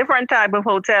move to a different type of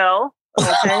hotel.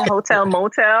 Okay. Hotel,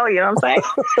 motel, you know what I'm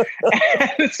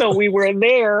saying? And so we were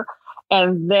there.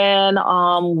 And then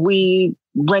we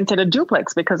rented a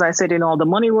duplex because I said, the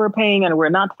money we're paying and we're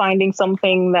not finding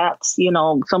something that's,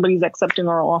 somebody's accepting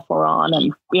our offer on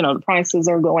and, the prices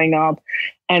are going up.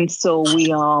 And so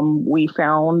we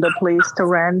found a place to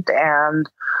rent and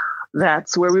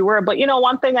that's where we were. But,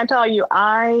 one thing I tell you,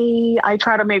 I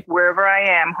try to make wherever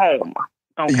I am home.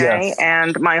 Okay. Yes.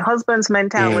 And my husband's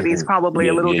mentality is probably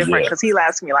a little different because he'll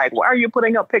ask me like, why are you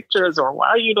putting up pictures or why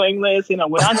are you doing this? We're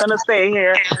not going to stay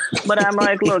here. But I'm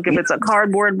like, look, if it's a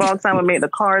cardboard box, I'm going to make the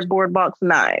cardboard box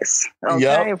nice. Okay.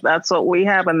 Yep. If that's what we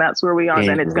have and that's where we are,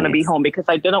 then it's going to be home because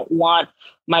I didn't want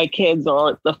my kids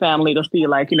or the family to feel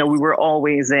like, we were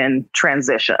always in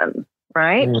transition.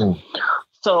 Right.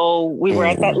 So we were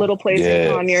at that little place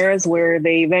in Conyers where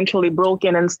they eventually broke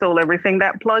in and stole everything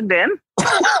that plugged in.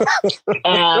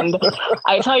 And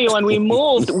I tell you, when we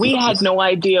moved, we had no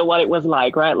idea what it was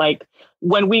like, right? Like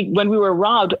when we were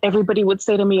robbed, everybody would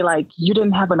say to me, like, you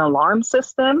didn't have an alarm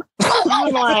system?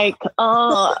 I'm like,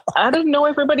 I didn't know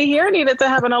everybody here needed to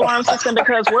have an alarm system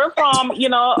because we're from,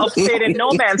 upstate in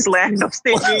no man's land,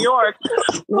 upstate New York,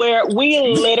 where we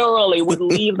literally would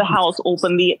leave the house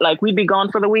open. We'd be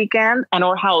gone for the weekend and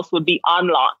our house would be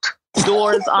unlocked.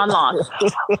 Doors unlocked.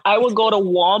 I would go to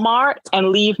Walmart and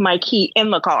leave my key in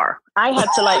the car. I had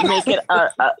to make it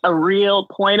a real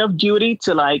point of duty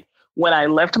to when I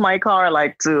left my car,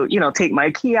 to, take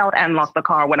my key out and lock the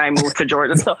car when I moved to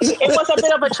Georgia. So it was a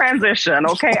bit of a transition.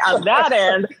 Okay. On that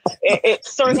end, it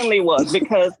certainly was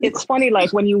because it's funny,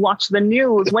 when you watch the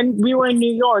news, when we were in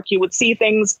New York, you would see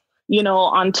things,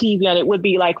 on TV and it would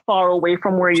be far away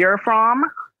from where you're from.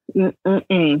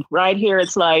 Right here,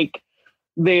 it's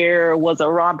there was a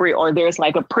robbery or there's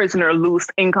a prisoner loose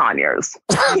in Conyers,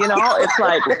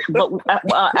 it's but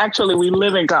actually we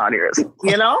live in Conyers,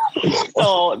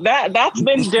 so that's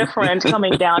been different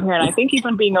coming down here. And I think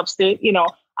even being upstate,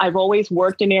 I've always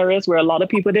worked in areas where a lot of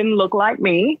people didn't look like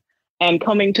me, and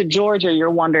coming to Georgia,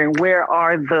 you're wondering where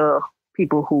are the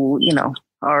people who,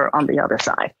 are on the other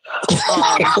side.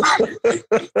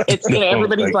 It's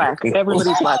everybody's black.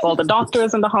 Everybody's black. All the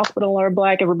doctors in the hospital are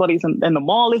black. Everybody's in the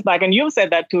mall is black. And you said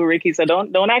that too, Ricky. So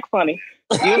don't act funny.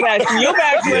 You back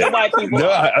with the white people.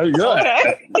 No,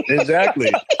 okay.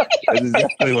 Exactly. That's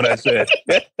exactly what I said.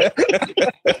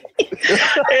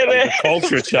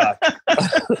 Culture shock.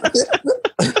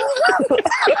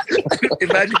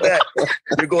 Imagine that.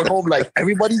 You're going home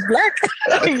everybody's black.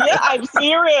 Yeah, I'm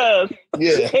serious.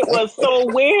 Yeah. It was so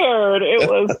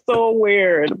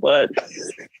weird. But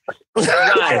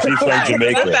right. She's from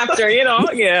Jamaica. That's after,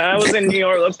 I was in New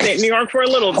York, upstate New York for a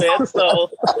little bit.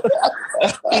 So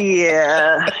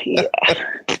yeah.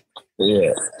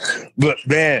 But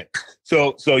man,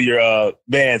 so you're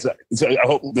man. So I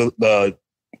hope the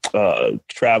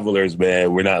travelers,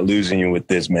 man, we're not losing you with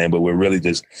this, man, but we're really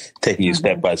just taking you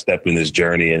step by step in this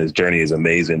journey, and this journey is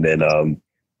amazing. And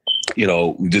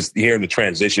just hearing the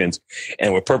transitions,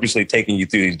 and we're purposely taking you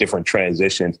through these different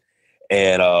transitions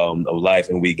and of life.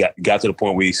 And we got to the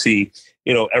point where you see,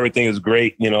 everything is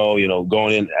great,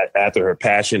 going in after her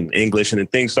passion, English, and then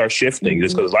things start shifting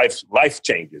just because life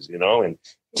changes, and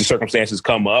the circumstances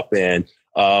come up and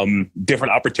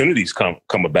different opportunities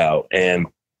come about. And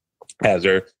as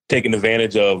they're taking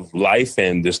advantage of life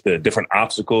and just the different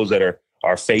obstacles that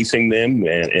are facing them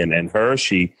and her,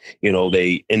 she,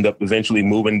 they end up eventually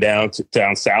moving down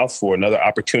south for another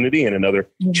opportunity and another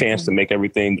chance to make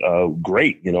everything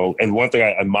great, And one thing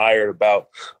I admired about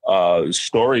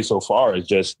story so far is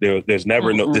just there's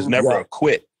never a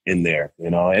quit in there,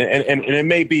 and it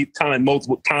may be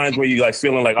multiple times where you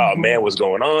feeling oh man, what's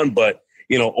going on? But,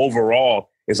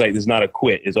 overall, it's like, it's not a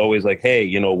quit. It's always like, hey,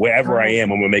 you know, wherever I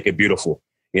am, I'm going to make it beautiful,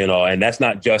 you know, and that's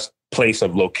not just place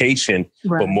of location,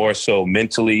 but more so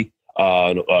mentally,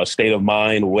 state of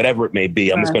mind, whatever it may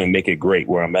be. I'm just going to make it great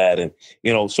where I'm at. And,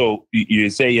 you know, so you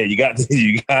say, yeah, you guys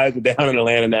are down in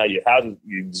Atlanta now, your house,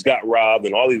 you just got robbed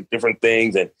and all these different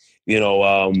things. And, you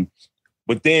know,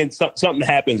 but then something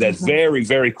happens that's very,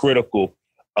 very critical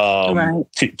to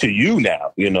you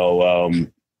now, you know.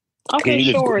 Okay,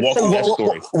 sure.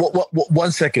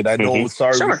 One second. I know.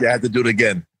 Sorry, we had to do it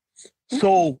again.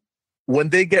 So when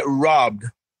they get robbed,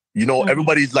 you know,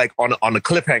 everybody's like on a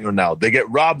cliffhanger now. They get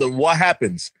robbed, and what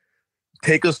happens?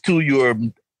 Take us to your.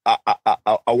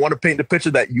 I want to paint the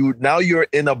picture that you're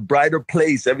in a brighter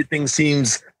place. Everything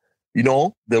seems, you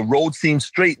know, the road seems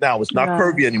straight now. It's not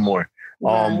curvy anymore.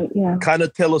 Kind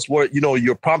of tell us what, you know,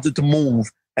 you're prompted to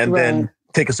move, and then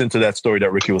take us into that story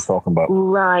that Ricky was talking about.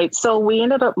 Right. So we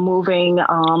ended up moving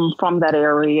from that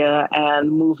area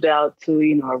and moved out to,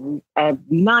 you know, a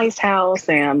nice house,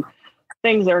 and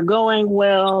things are going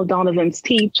well. Donovan's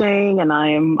teaching and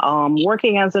I'm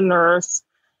working as a nurse.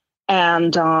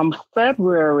 And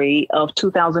February of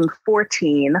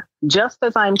 2014, just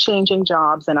as I'm changing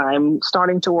jobs and I'm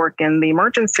starting to work in the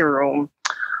emergency room,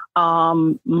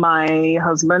 my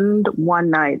husband one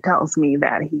night tells me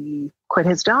that he quit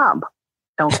his job.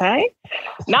 Okay.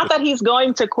 Not that he's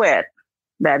going to quit,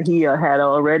 that he had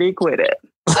already quit it.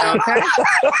 Okay.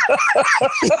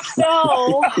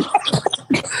 So,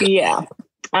 yeah,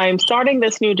 I'm starting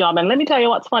this new job. And let me tell you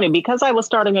what's funny, because I was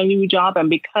starting a new job and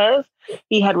because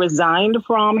he had resigned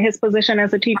from his position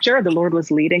as a teacher, the Lord was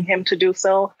leading him to do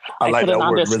so. I couldn't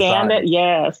understand it.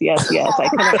 Yes.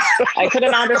 I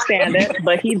couldn't understand it,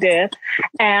 but he did.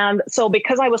 And so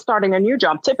because I was starting a new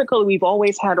job, typically we've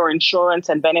always had our insurance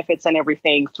and benefits and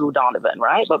everything through Donovan,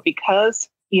 right? But because,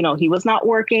 you know, he was not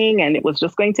working and it was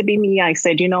just going to be me, I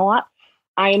said, you know what?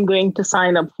 I am going to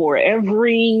sign up for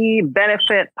every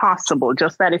benefit possible,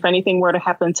 just that if anything were to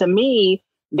happen to me,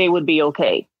 they would be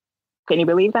okay. Can you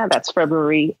believe that? That's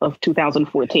February of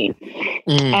 2014.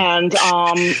 And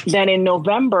then in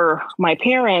November, my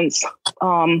parents,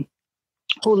 who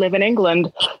live in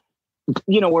England,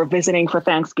 you know, were visiting for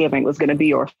Thanksgiving. It was going to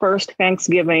be our first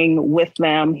Thanksgiving with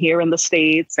them here in the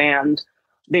States. And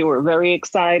they were very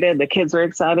excited. The kids were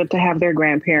excited to have their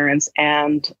grandparents.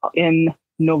 And in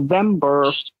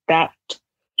November, that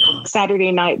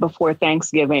Saturday night before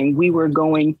Thanksgiving, we were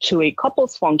going to a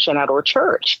couples function at our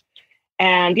church.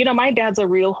 And, you know, my dad's a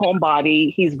real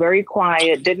homebody. He's very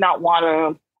quiet, did not want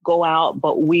to go out,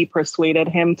 but we persuaded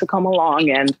him to come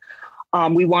along and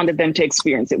we wanted them to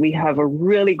experience it. We have a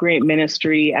really great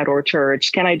ministry at our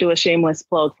church. Can I do a shameless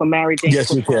plug for Marriage Ain't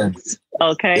for Punks?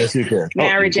 Okay. Yes, you can.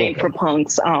 Marriage Ain't for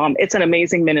Punks. It's an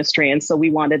amazing ministry. And so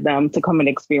we wanted them to come and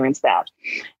experience that.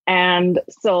 And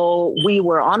so we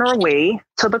were on our way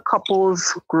to the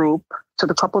couples group, to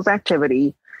the couples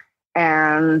activity.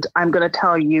 And I'm going to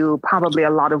tell you probably a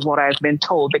lot of what I've been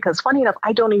told, because funny enough,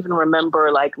 I don't even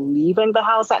remember like leaving the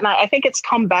house at night. I think it's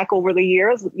come back over the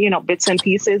years, you know, bits and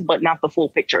pieces, but not the full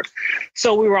picture.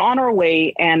 So we were on our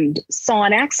way and saw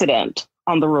an accident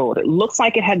on the road. It looks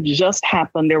like it had just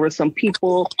happened. There were some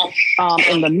people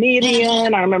in the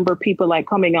median. I remember people like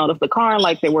coming out of the car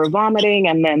like they were vomiting.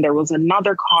 And then there was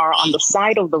another car on the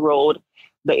side of the road.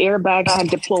 The airbag had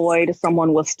deployed.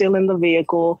 Someone was still in the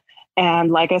vehicle.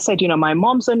 And like I said, you know, my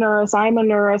mom's a nurse, I'm a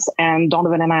nurse, and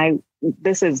Donovan and I,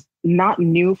 this is not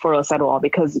new for us at all,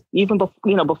 because even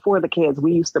before the kids,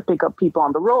 we used to pick up people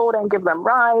on the road and give them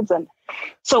rides. And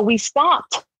so we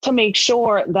stopped to make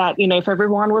sure that, you know, if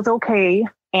everyone was okay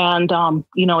and,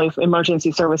 you know, if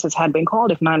emergency services had been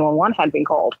called, if 911 had been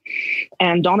called.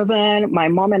 And Donovan, my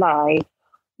mom and I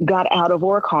got out of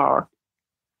our car.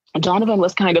 Donovan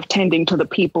was kind of tending to the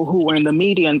people who were in the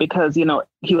median because, you know,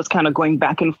 he was kind of going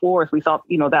back and forth. We thought,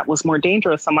 you know, that was more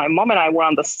dangerous. So my mom and I were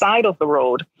on the side of the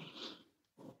road,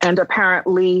 and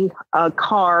apparently a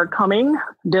car coming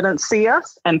didn't see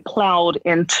us and plowed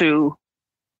into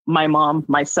my mom,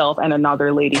 myself, and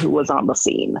another lady who was on the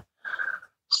scene.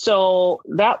 So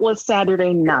that was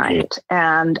Saturday night,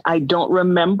 and I don't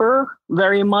remember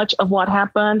very much of what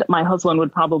happened. My husband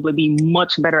would probably be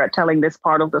much better at telling this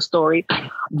part of the story,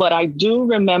 but I do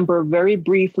remember very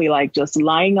briefly, like just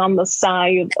lying on the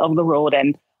side of the road,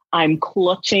 and I'm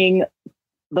clutching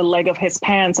the leg of his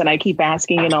pants, and I keep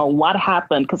asking, you know, what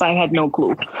happened? Because I had no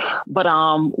clue. But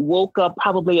woke up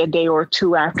probably a day or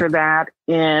two after that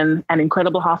in an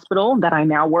incredible hospital that I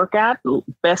now work at,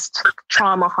 best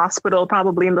trauma hospital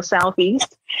probably in the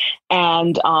Southeast.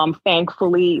 And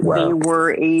thankfully, they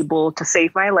were able to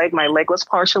save my leg. My leg was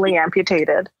partially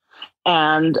amputated.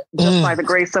 And just by the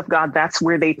grace of God, that's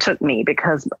where they took me,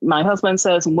 because my husband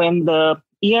says when the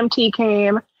EMT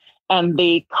came and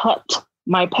they cut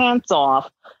my pants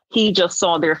off, he just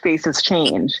saw their faces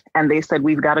change. And they said,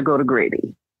 we've got to go to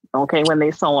Grady. Okay. When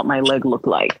they saw what my leg looked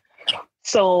like.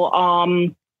 So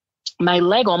my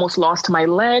leg, almost lost my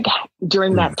leg.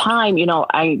 During that time,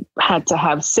 I had to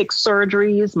have 6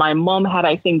 surgeries. My mom had,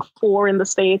 I think, 4 in the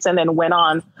States, and then went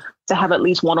on to have at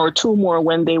least 1 or 2 more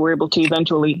when they were able to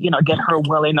eventually, get her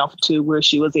well enough to where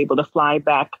she was able to fly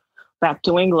back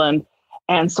to England.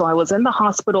 And so I was in the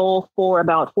hospital for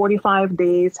about 45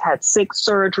 days, had 6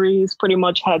 surgeries, pretty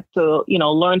much had to,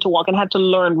 learn to walk, and had to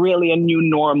learn really a new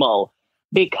normal,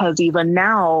 because even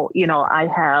now, I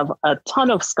have a ton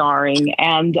of scarring,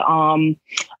 and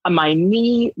my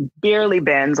knee barely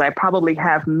bends. I probably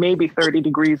have maybe 30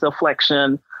 degrees of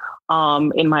flexion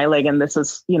in my leg. And this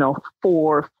is,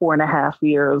 4.5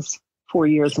 years, 4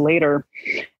 years later.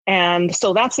 And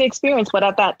so that's the experience. But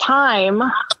at that time,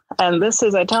 and this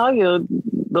is, I tell you,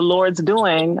 the Lord's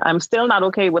doing, I'm still not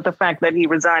okay with the fact that he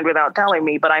resigned without telling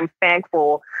me, but I'm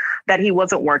thankful that he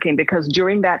wasn't working, because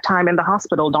during that time in the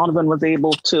hospital, Donovan was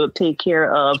able to take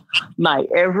care of my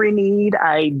every need.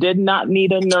 I did not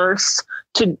need a nurse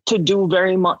to do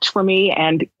very much for me.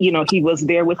 And, he was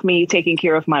there with me taking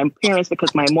care of my parents,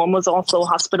 because my mom was also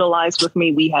hospitalized with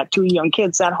me. We had 2 young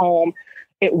kids at home.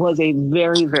 It was a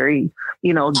very, very,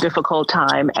 difficult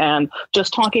time. And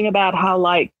just talking about how,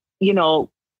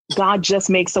 God just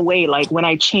makes a way. Like when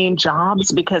I changed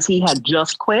jobs, because he had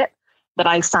just quit, that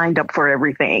I signed up for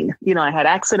everything. I had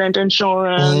accident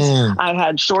insurance, I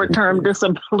had short-term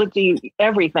disability,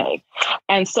 everything.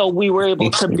 And so we were able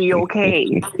to be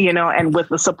okay, and with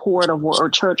the support of our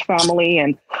church family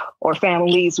and or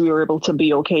families, we were able to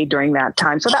be okay during that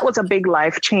time. So that was a big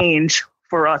life change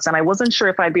for us. And I wasn't sure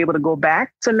if I'd be able to go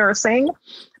back to nursing,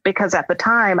 because at the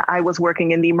time I was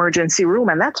working in the emergency room,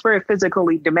 and that's very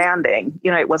physically demanding.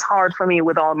 It was hard for me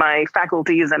with all my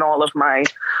faculties and all of my,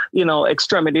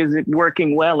 extremities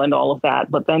working well and all of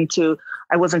that. But then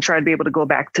I wasn't sure I'd be able to go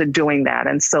back to doing that.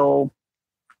 And so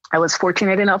I was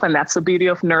fortunate enough, and that's the beauty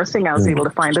of nursing. I was able to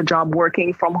find a job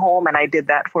working from home, and I did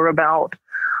that for about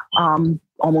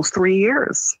almost 3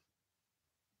 years.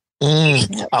 I'm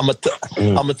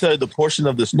gonna tell you the portion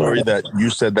of the story that you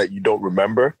said that you don't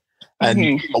remember.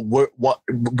 And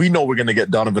we know we're going to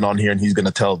get Donovan on here and he's going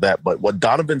to tell that. But what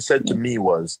Donovan said to me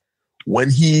was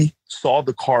when he saw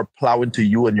the car plow into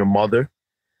you and your mother,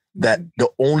 that the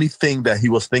only thing that he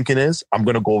was thinking is, I'm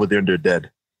going to go over there and they're dead.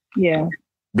 Yeah.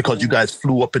 Because you guys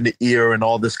flew up in the ear and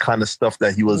all this kind of stuff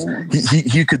that he was,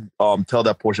 he could tell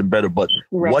that portion better. But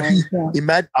what he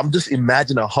I'm just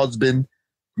imagining a husband.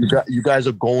 You guys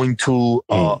are going to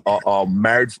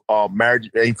marriage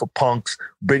ain't for punks,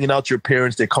 bringing out your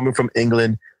parents. They're coming from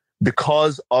England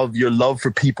because of your love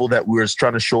for people that we were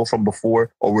trying to show from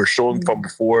before, or we're showing from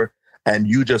before, and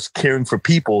you just caring for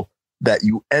people, that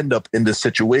you end up in this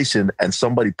situation and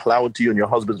somebody plowing to you and your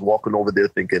husband's walking over there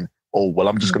thinking, oh, well,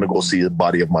 I'm just going to go see the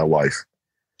body of my wife.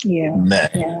 Yeah.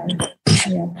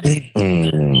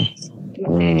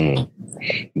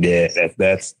 Yeah,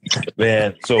 that's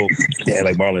man. So yeah,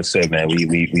 like Marlon said, man,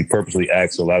 we purposely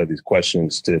asked a lot of these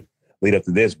questions to lead up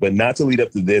to this, but not to lead up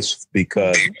to this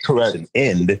because it's an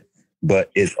end,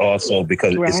 but it's also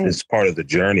because it's part of the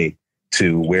journey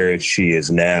to where she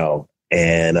is now.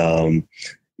 And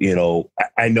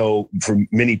I know for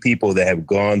many people that have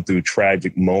gone through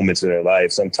tragic moments in their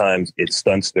life, sometimes it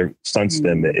stunts them,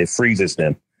 it freezes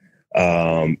them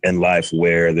in life,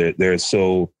 where they're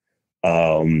so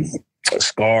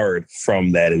scarred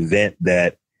from that event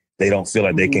that they don't feel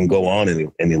like they can go on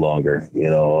any longer,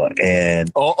 and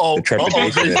the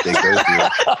trepidation that they go through.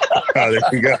 There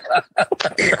you go.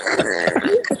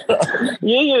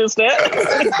 You used that.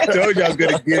 I told you I was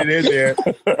going to get it in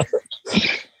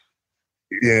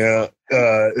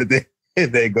there.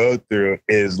 They go through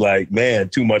is like, man,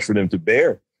 too much for them to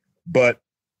bear. But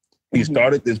you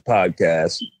started this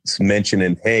podcast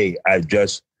mentioning, hey, I've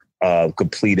just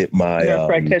completed my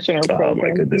practitioner program.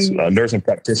 My goodness, nursing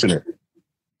practitioner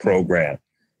program.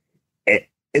 And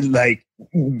it's like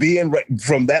being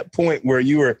from that point where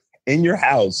you were in your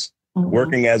house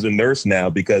working as a nurse now,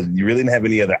 because you really didn't have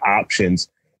any other options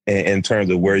in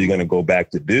terms of where you're going to go back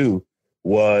to do,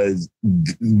 was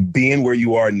being where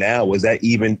you are now. Was that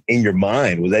even in your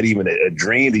mind? Was that even a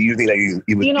dream? Do you think that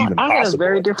it was even possible? I had a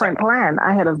very different plan.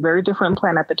 I had a very different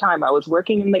plan at the time. I was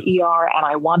working in the ER and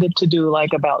I wanted to do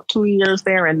like about 2 years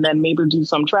there and then maybe do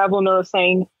some travel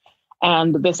nursing.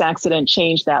 And this accident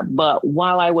changed that. But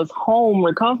while I was home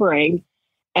recovering,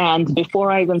 And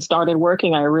before I even started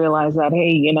working, I realized that,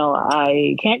 hey,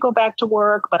 I can't go back to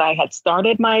work, but I had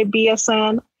started my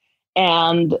BSN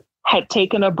and had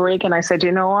taken a break. And I said,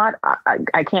 you know what,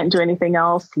 I can't do anything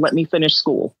else. Let me finish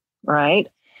school. Right.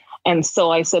 And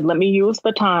so I said, let me use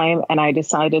the time. And I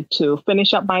decided to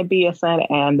finish up my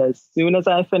BSN. And as soon as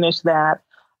I finished that,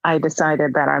 I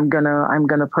decided that I'm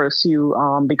gonna pursue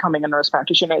becoming a nurse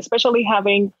practitioner, especially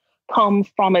having come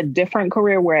from a different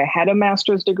career where I had a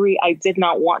master's degree. I did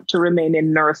not want to remain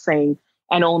in nursing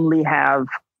and only have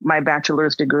my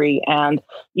bachelor's degree. And,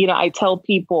 I tell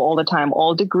people all the time,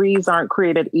 all degrees aren't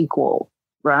created equal,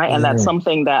 right? And that's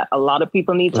something that a lot of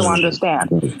people need to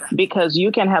understand, because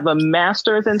you can have a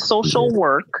master's in social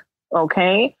work,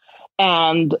 okay?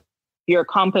 And your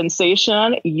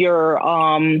compensation, your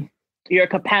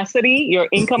capacity, your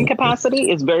income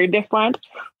capacity is very different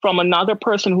from another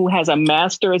person who has a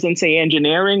master's in, say,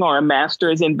 engineering or a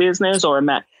master's in business or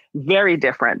very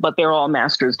different, but they're all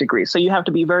master's degrees. So you have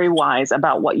to be very wise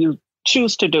about what you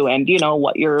choose to do and,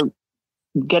 what you're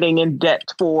getting in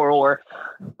debt for or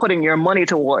putting your money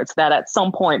towards, that at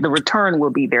some point the return will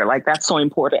be there. Like, that's so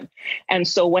important. And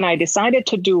so when I decided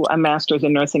to do a master's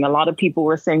in nursing, a lot of people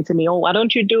were saying to me, oh, why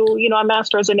don't you do, a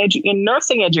master's in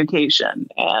nursing education?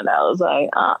 And I was like,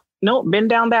 no, been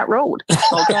down that road.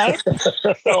 Okay.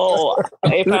 So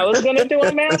if I was going to do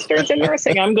a master's in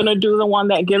nursing, I'm going to do the one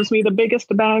that gives me the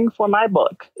biggest bang for my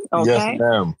buck. Okay. Yes,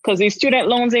 ma'am. Because these student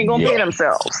loans ain't going to pay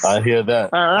themselves. I hear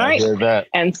that. All right. I hear that.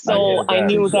 And so I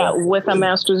knew that with a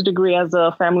master's degree as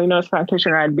a family nurse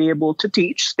practitioner, I'd be able to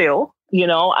teach still.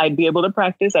 I'd be able to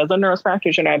practice as a nurse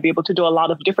practitioner. I'd be able to do a lot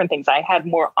of different things. I had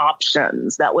more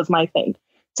options. That was my thing,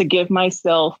 to give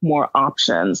myself more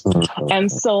options.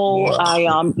 And so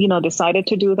I, decided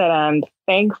to do that. And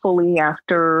thankfully,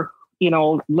 after,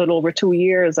 little over 2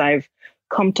 years, I've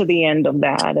come to the end of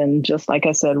that. And just like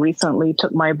I said, recently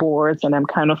took my boards and I'm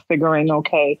kind of figuring,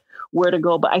 okay, where to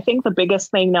go. But I think the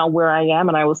biggest thing now where I am,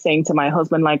 and I was saying to my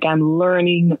husband, like, I'm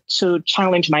learning to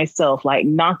challenge myself, like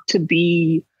not to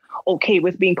be okay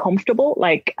with being comfortable.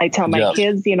 Like I tell my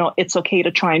kids, it's okay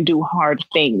to try and do hard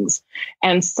things.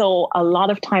 And so a lot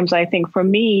of times I think for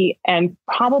me, and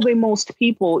probably most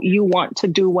people, you want to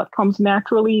do what comes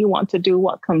naturally. You want to do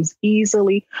what comes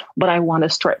easily, but I want to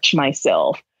stretch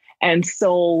myself. And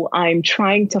so I'm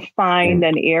trying to find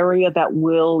an area that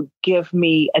will give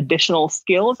me additional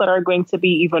skills that are going to be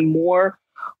even more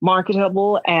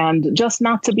marketable, and just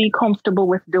not to be comfortable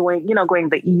with doing, going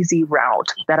the easy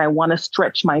route, that I want to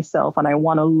stretch myself and I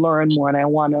want to learn more and I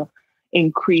want to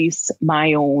increase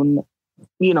my own,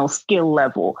 skill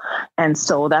level. And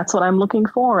so that's what I'm looking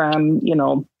for. I'm,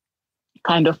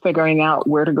 kind of figuring out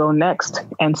where to go next.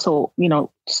 And so,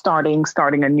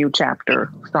 starting a new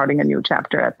chapter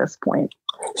at this point.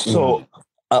 So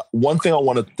one thing I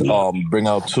want to bring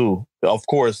out too, of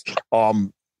course,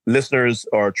 listeners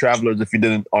or travelers, if you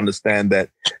didn't understand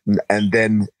that, and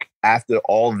then after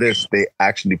all this, they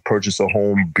actually purchase a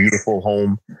home, beautiful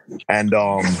home, and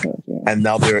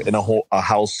now they're in a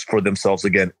house for themselves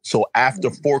again. So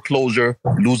after foreclosure,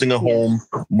 losing a home,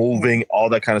 moving, all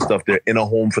that kind of stuff, they're in a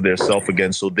home for themselves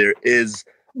again. So there is,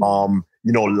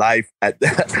 life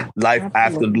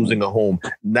after losing a home.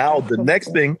 Now, the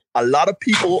next thing, a lot of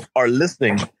people are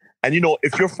listening, and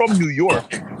if you're from New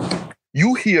York,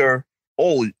 you hear,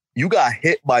 oh, you got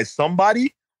hit by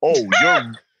somebody? Oh,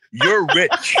 you're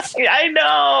rich. I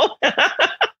know.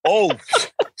 Oh,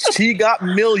 she got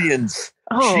millions.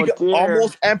 Oh, she got dear.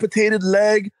 almost amputated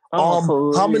leg.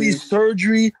 How many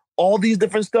surgery? All these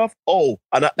different stuff. Oh,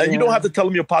 and you don't have to tell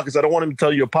them your pockets. I don't want him to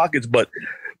tell you your pockets, but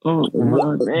what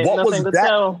was that?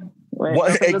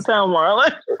 Nothing to tell,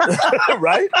 Marlon.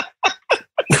 Right?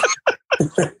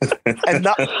 and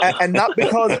not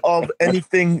because of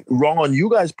anything wrong on you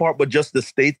guys' part, but just the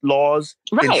state laws,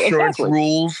 insurance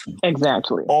rules,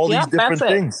 all these different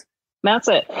things. That's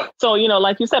it. So,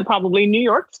 like you said, probably New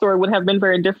York story would have been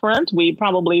very different. We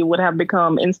probably would have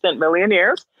become instant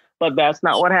millionaires, but that's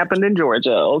not what happened in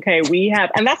Georgia. Okay,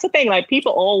 and that's the thing. Like,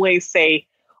 people always say,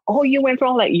 "Oh, you went through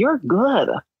all that. You're good."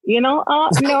 No.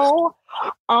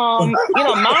 To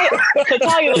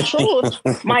tell you the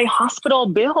truth, my hospital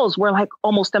bills were like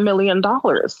almost $1 million.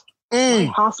 My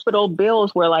hospital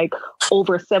bills were like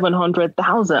over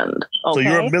 700,000. Okay? So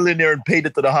you're a millionaire and paid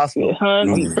it to the hospital.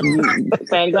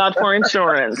 Thank God for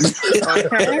insurance.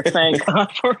 Okay, thank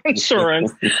God for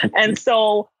insurance. And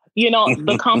so,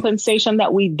 the compensation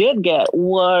that we did get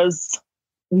was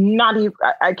not even.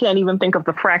 I can't even think of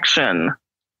the fraction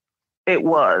it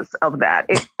was of that.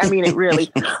 It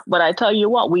really, but I tell you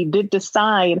what, we did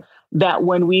decide that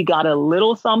when we got a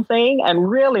little something and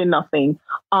really nothing,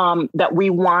 that we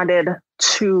wanted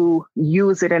to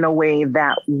use it in a way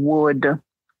that would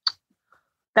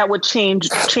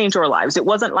change our lives. It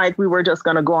wasn't like we were just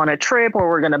going to go on a trip or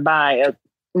we're going to buy a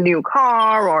new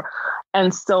car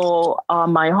and so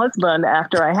my husband,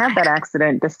 after I had that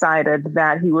accident, decided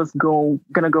that he was going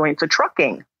to go into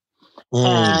trucking.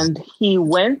 And he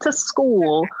went to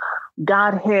school,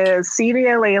 got his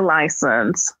CDLA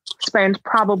license, spent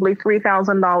probably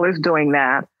 $3,000 doing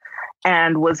that,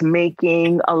 and was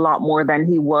making a lot more than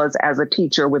he was as a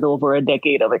teacher with over a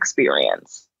decade of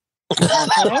experience. Okay.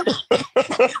 A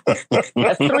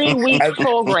 3-week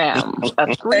program. A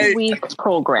 3-week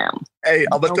program. Hey,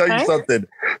 I'm gonna tell you something.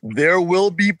 There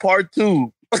will be part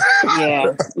 2.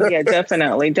 yeah,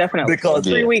 definitely. Because a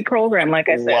 3-week program, like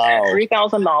I said, at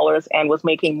 $3,000 and was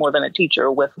making more than a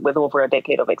teacher with over a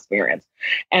decade of experience.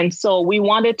 And so we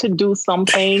wanted to do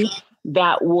something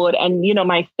that would, and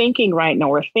my thinking right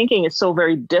now, our thinking is so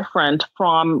very different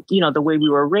from, the way we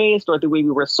were raised or the way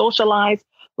we were socialized.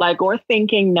 Like our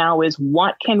thinking now is,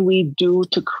 what can we do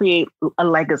to create a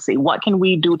legacy? What can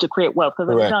we do to create wealth?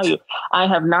 Because I tell you, I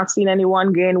have not seen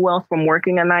anyone gain wealth from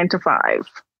working a 9-to-5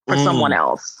 for someone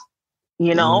else,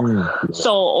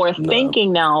 So our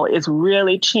thinking now is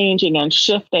really changing and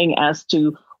shifting as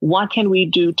to what can we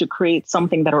do to create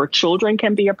something that our children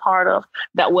can be a part of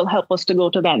that will help us to go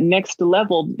to that next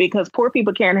level, because poor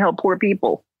people can't help poor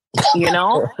people. It's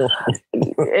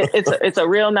a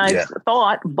real nice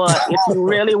thought, but if you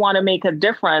really want to make a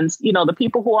difference, the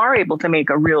people who are able to make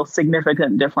a real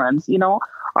significant difference,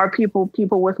 are people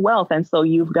with wealth. And so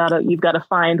you've got to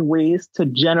find ways to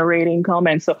generate income.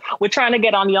 And so we're trying to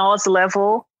get on y'all's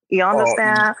level. You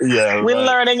understand? We're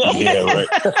learning it.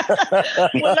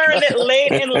 We're learning it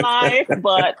late in life,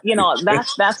 but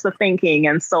that's the thinking.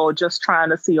 And so just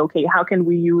trying to see, okay, how can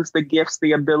we use the gifts,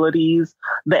 the abilities,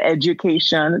 the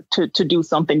education to do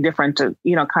something different, to,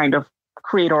 kind of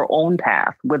create our own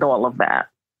path with all of that.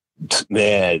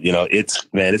 Man,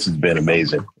 this has been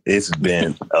amazing. It's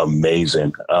been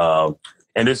amazing.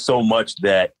 And there's so much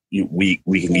that we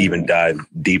can even dive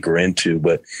deeper into.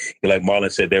 But like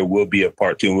Marlon said, there will be a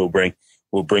part 2, and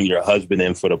we'll bring your husband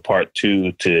in for the part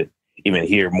 2 to even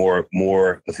hear more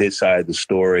of his side of the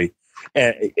story.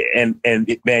 And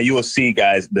man, you will see,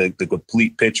 guys, the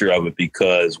complete picture of it,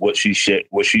 because what she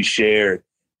shared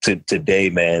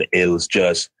today, man, it was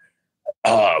just,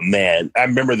 oh man, I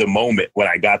remember the moment when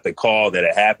I got the call that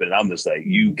it happened. I'm just like,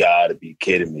 you gotta be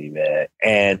kidding me, man.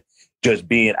 And just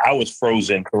I was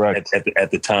frozen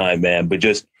at the time, man, but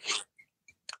just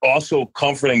also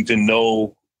comforting to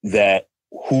know that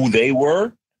who they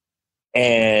were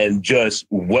and just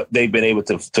what they've been able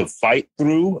to fight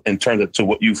through in terms of to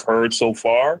what you've heard so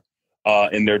far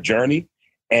in their journey.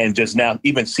 And just now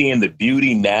even seeing the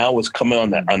beauty now is coming on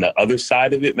the other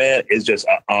side of it, man, is just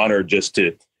an honor just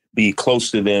to be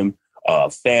close to them,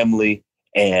 family,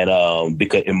 and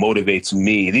because it motivates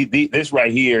me. This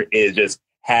right here is just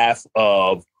half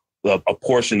of a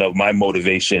portion of my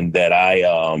motivation that I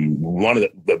one of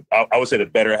the I would say the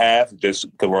better half, just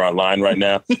because we're online right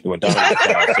now. But the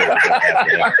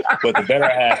better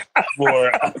half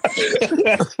for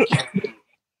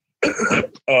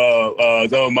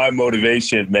some of my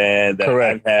motivation, man, that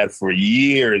I've had for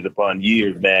years upon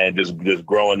years, man, just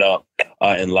growing up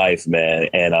in life, man.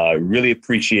 And I really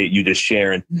appreciate you just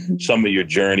sharing some of your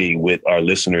journey with our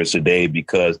listeners today,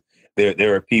 because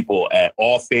there are people at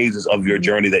all phases of your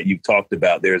journey that you've talked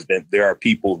about. There are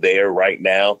people there right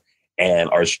now and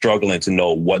are struggling to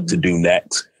know what to do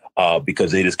next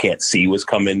because they just can't see what's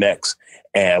coming next.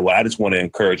 And what I just want to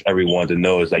encourage everyone to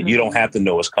know is that you don't have to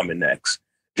know what's coming next.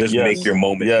 Just make your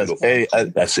moment beautiful. Hey,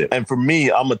 that's it. And for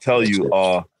me, I'm gonna tell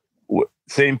you,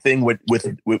 same thing with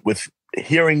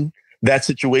hearing that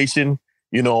situation.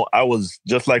 I was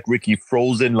just like Ricky,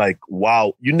 frozen. Like,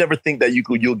 wow, you never think that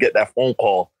you'll get that phone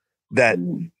call that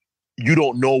you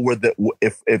don't know where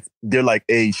if they're like,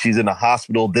 hey, she's in a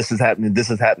hospital, this is happening,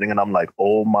 and I'm like,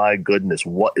 oh my goodness,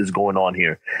 what is going on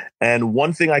here? And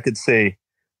one thing I could say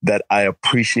that I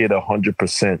appreciate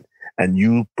 100%, and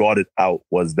you brought it out,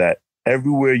 was that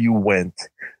everywhere you went,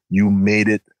 you made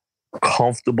it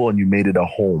comfortable and you made it a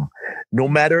home. No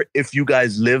matter if you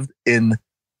guys lived in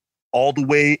all the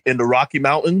way in the Rocky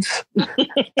Mountains,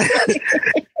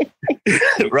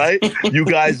 right? You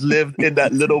guys lived in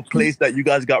that little place that you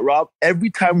guys got robbed.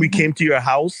 Every time we came to your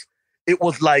house, it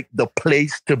was like the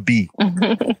place to be.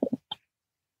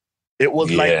 It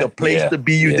was like the place to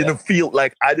be. You didn't feel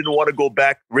like, I didn't want to go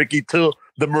back, Ricky, to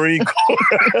the Marine Corps.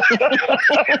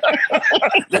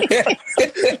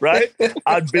 Right?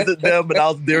 I'd visit them, and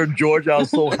I was there in Georgia. I was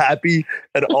so happy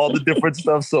and all the different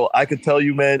stuff. So I could tell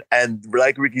you, man, and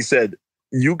like Ricky said,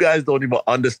 you guys don't even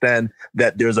understand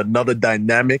that there's another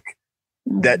dynamic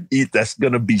that's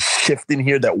going to be shifting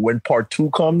here, that when part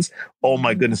 2 comes, oh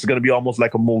my goodness, it's going to be almost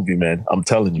like a movie, man. I'm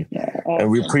telling you. Yeah, awesome.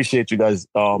 And we appreciate you guys.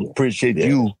 Appreciate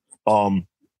you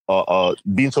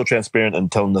being so transparent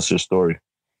and telling us your story.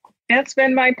 It's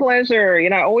been my pleasure. You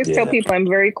know, I always tell people I'm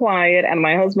very quiet, and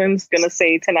my husband's going to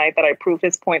say tonight that I prove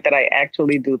his point that I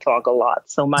actually do talk a lot.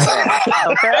 So my bad.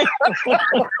 Okay.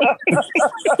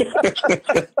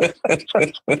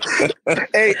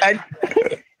 Hey,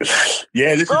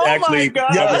 this is actually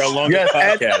our longest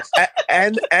podcast.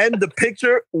 And the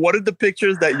picture, one of the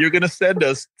pictures that you're going to send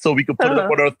us so we can put it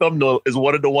up on our thumbnail is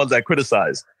one of the ones I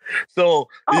criticized. So,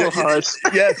 yes.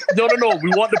 No.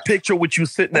 We want the picture with you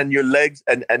sitting on your legs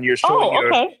and you're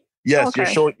showing you're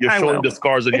showing the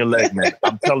scars on your leg, man.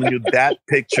 I'm telling you, that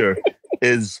picture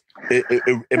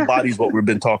it embodies what we've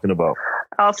been talking about.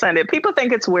 I'll send it. People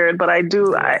think it's weird, but I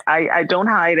do. I don't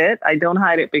hide it. I don't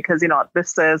hide it because,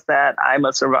 this says that I'm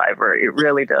a survivor. It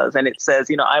really does. And it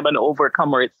says, I'm an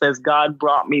overcomer. It says God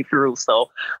brought me through. So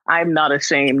I'm not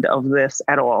ashamed of this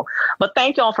at all. But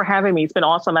thank y'all for having me. It's been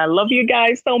awesome. I love you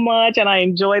guys so much. And I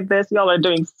enjoyed this. Y'all are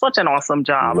doing such an awesome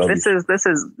job. This is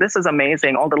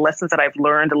amazing. All the lessons that I've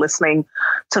learned listening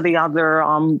to the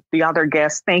other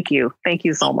guests. Thank you. Thank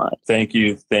you so much. Thank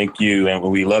you. And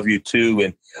we love you too.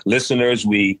 And listeners,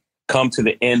 we come to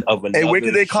the end of another show. Hey, where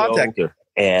did they contact her?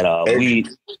 And Okay.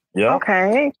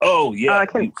 Oh, yeah.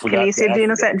 Kenesia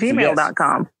Genas at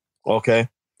gmail.com. Okay.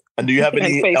 And do you have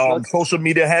any social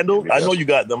media handle? I know you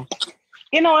got them.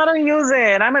 I don't use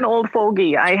it. I'm an old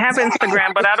fogey. I have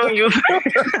Instagram, but I don't use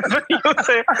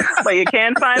it. But you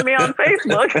can find me on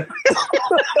Facebook.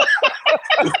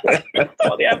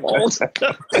 I'm old.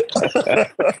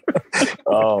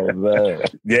 Oh, man.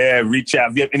 Yeah, reach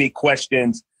out. If you have any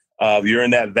questions, if you're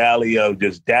in that valley of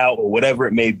just doubt or whatever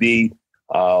it may be,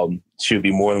 she'll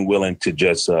be more than willing to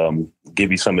just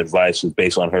give you some advice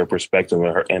based on her perspective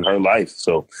and her life.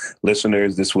 So,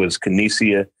 listeners, this was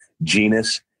Kenesia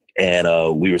Genas. And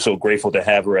we were so grateful to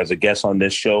have her as a guest on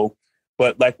this show.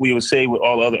 But like we would say with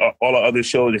all our other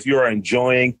shows, if you are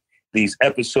enjoying these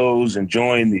episodes,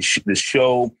 enjoying the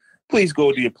show, please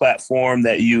go to your platform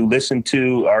that you listen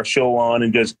to our show on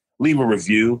and just leave a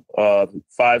review,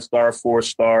 5-star,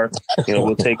 4-star.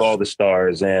 We'll take all the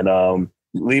stars and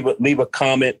leave a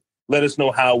comment. Let us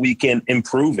know how we can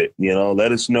improve it.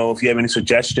 Let us know if you have any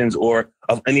suggestions or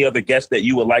of any other guests that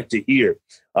you would like to hear.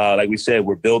 Like we said,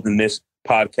 we're building this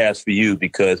podcast for you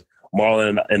because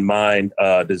Marlon and mine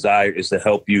desire is to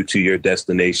help you to your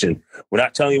destination. We're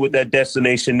not telling you what that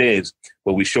destination is,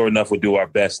 but we sure enough will do our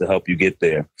best to help you get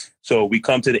there. So we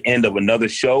come to the end of another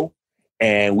show,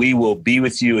 and we will be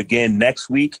with you again next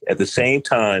week at the same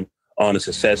time on the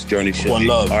Success Journey Show. One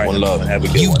love. Have a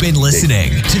good one. You've been listening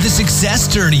to the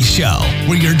Success Journey Show,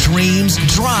 where your dreams,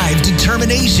 drive,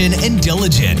 determination, and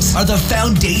diligence are the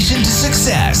foundation to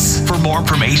success. For more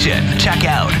information, check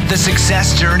out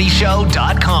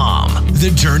thesuccessjourneyshow.com. The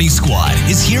Journey Squad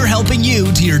is here helping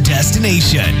you to your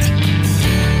destination.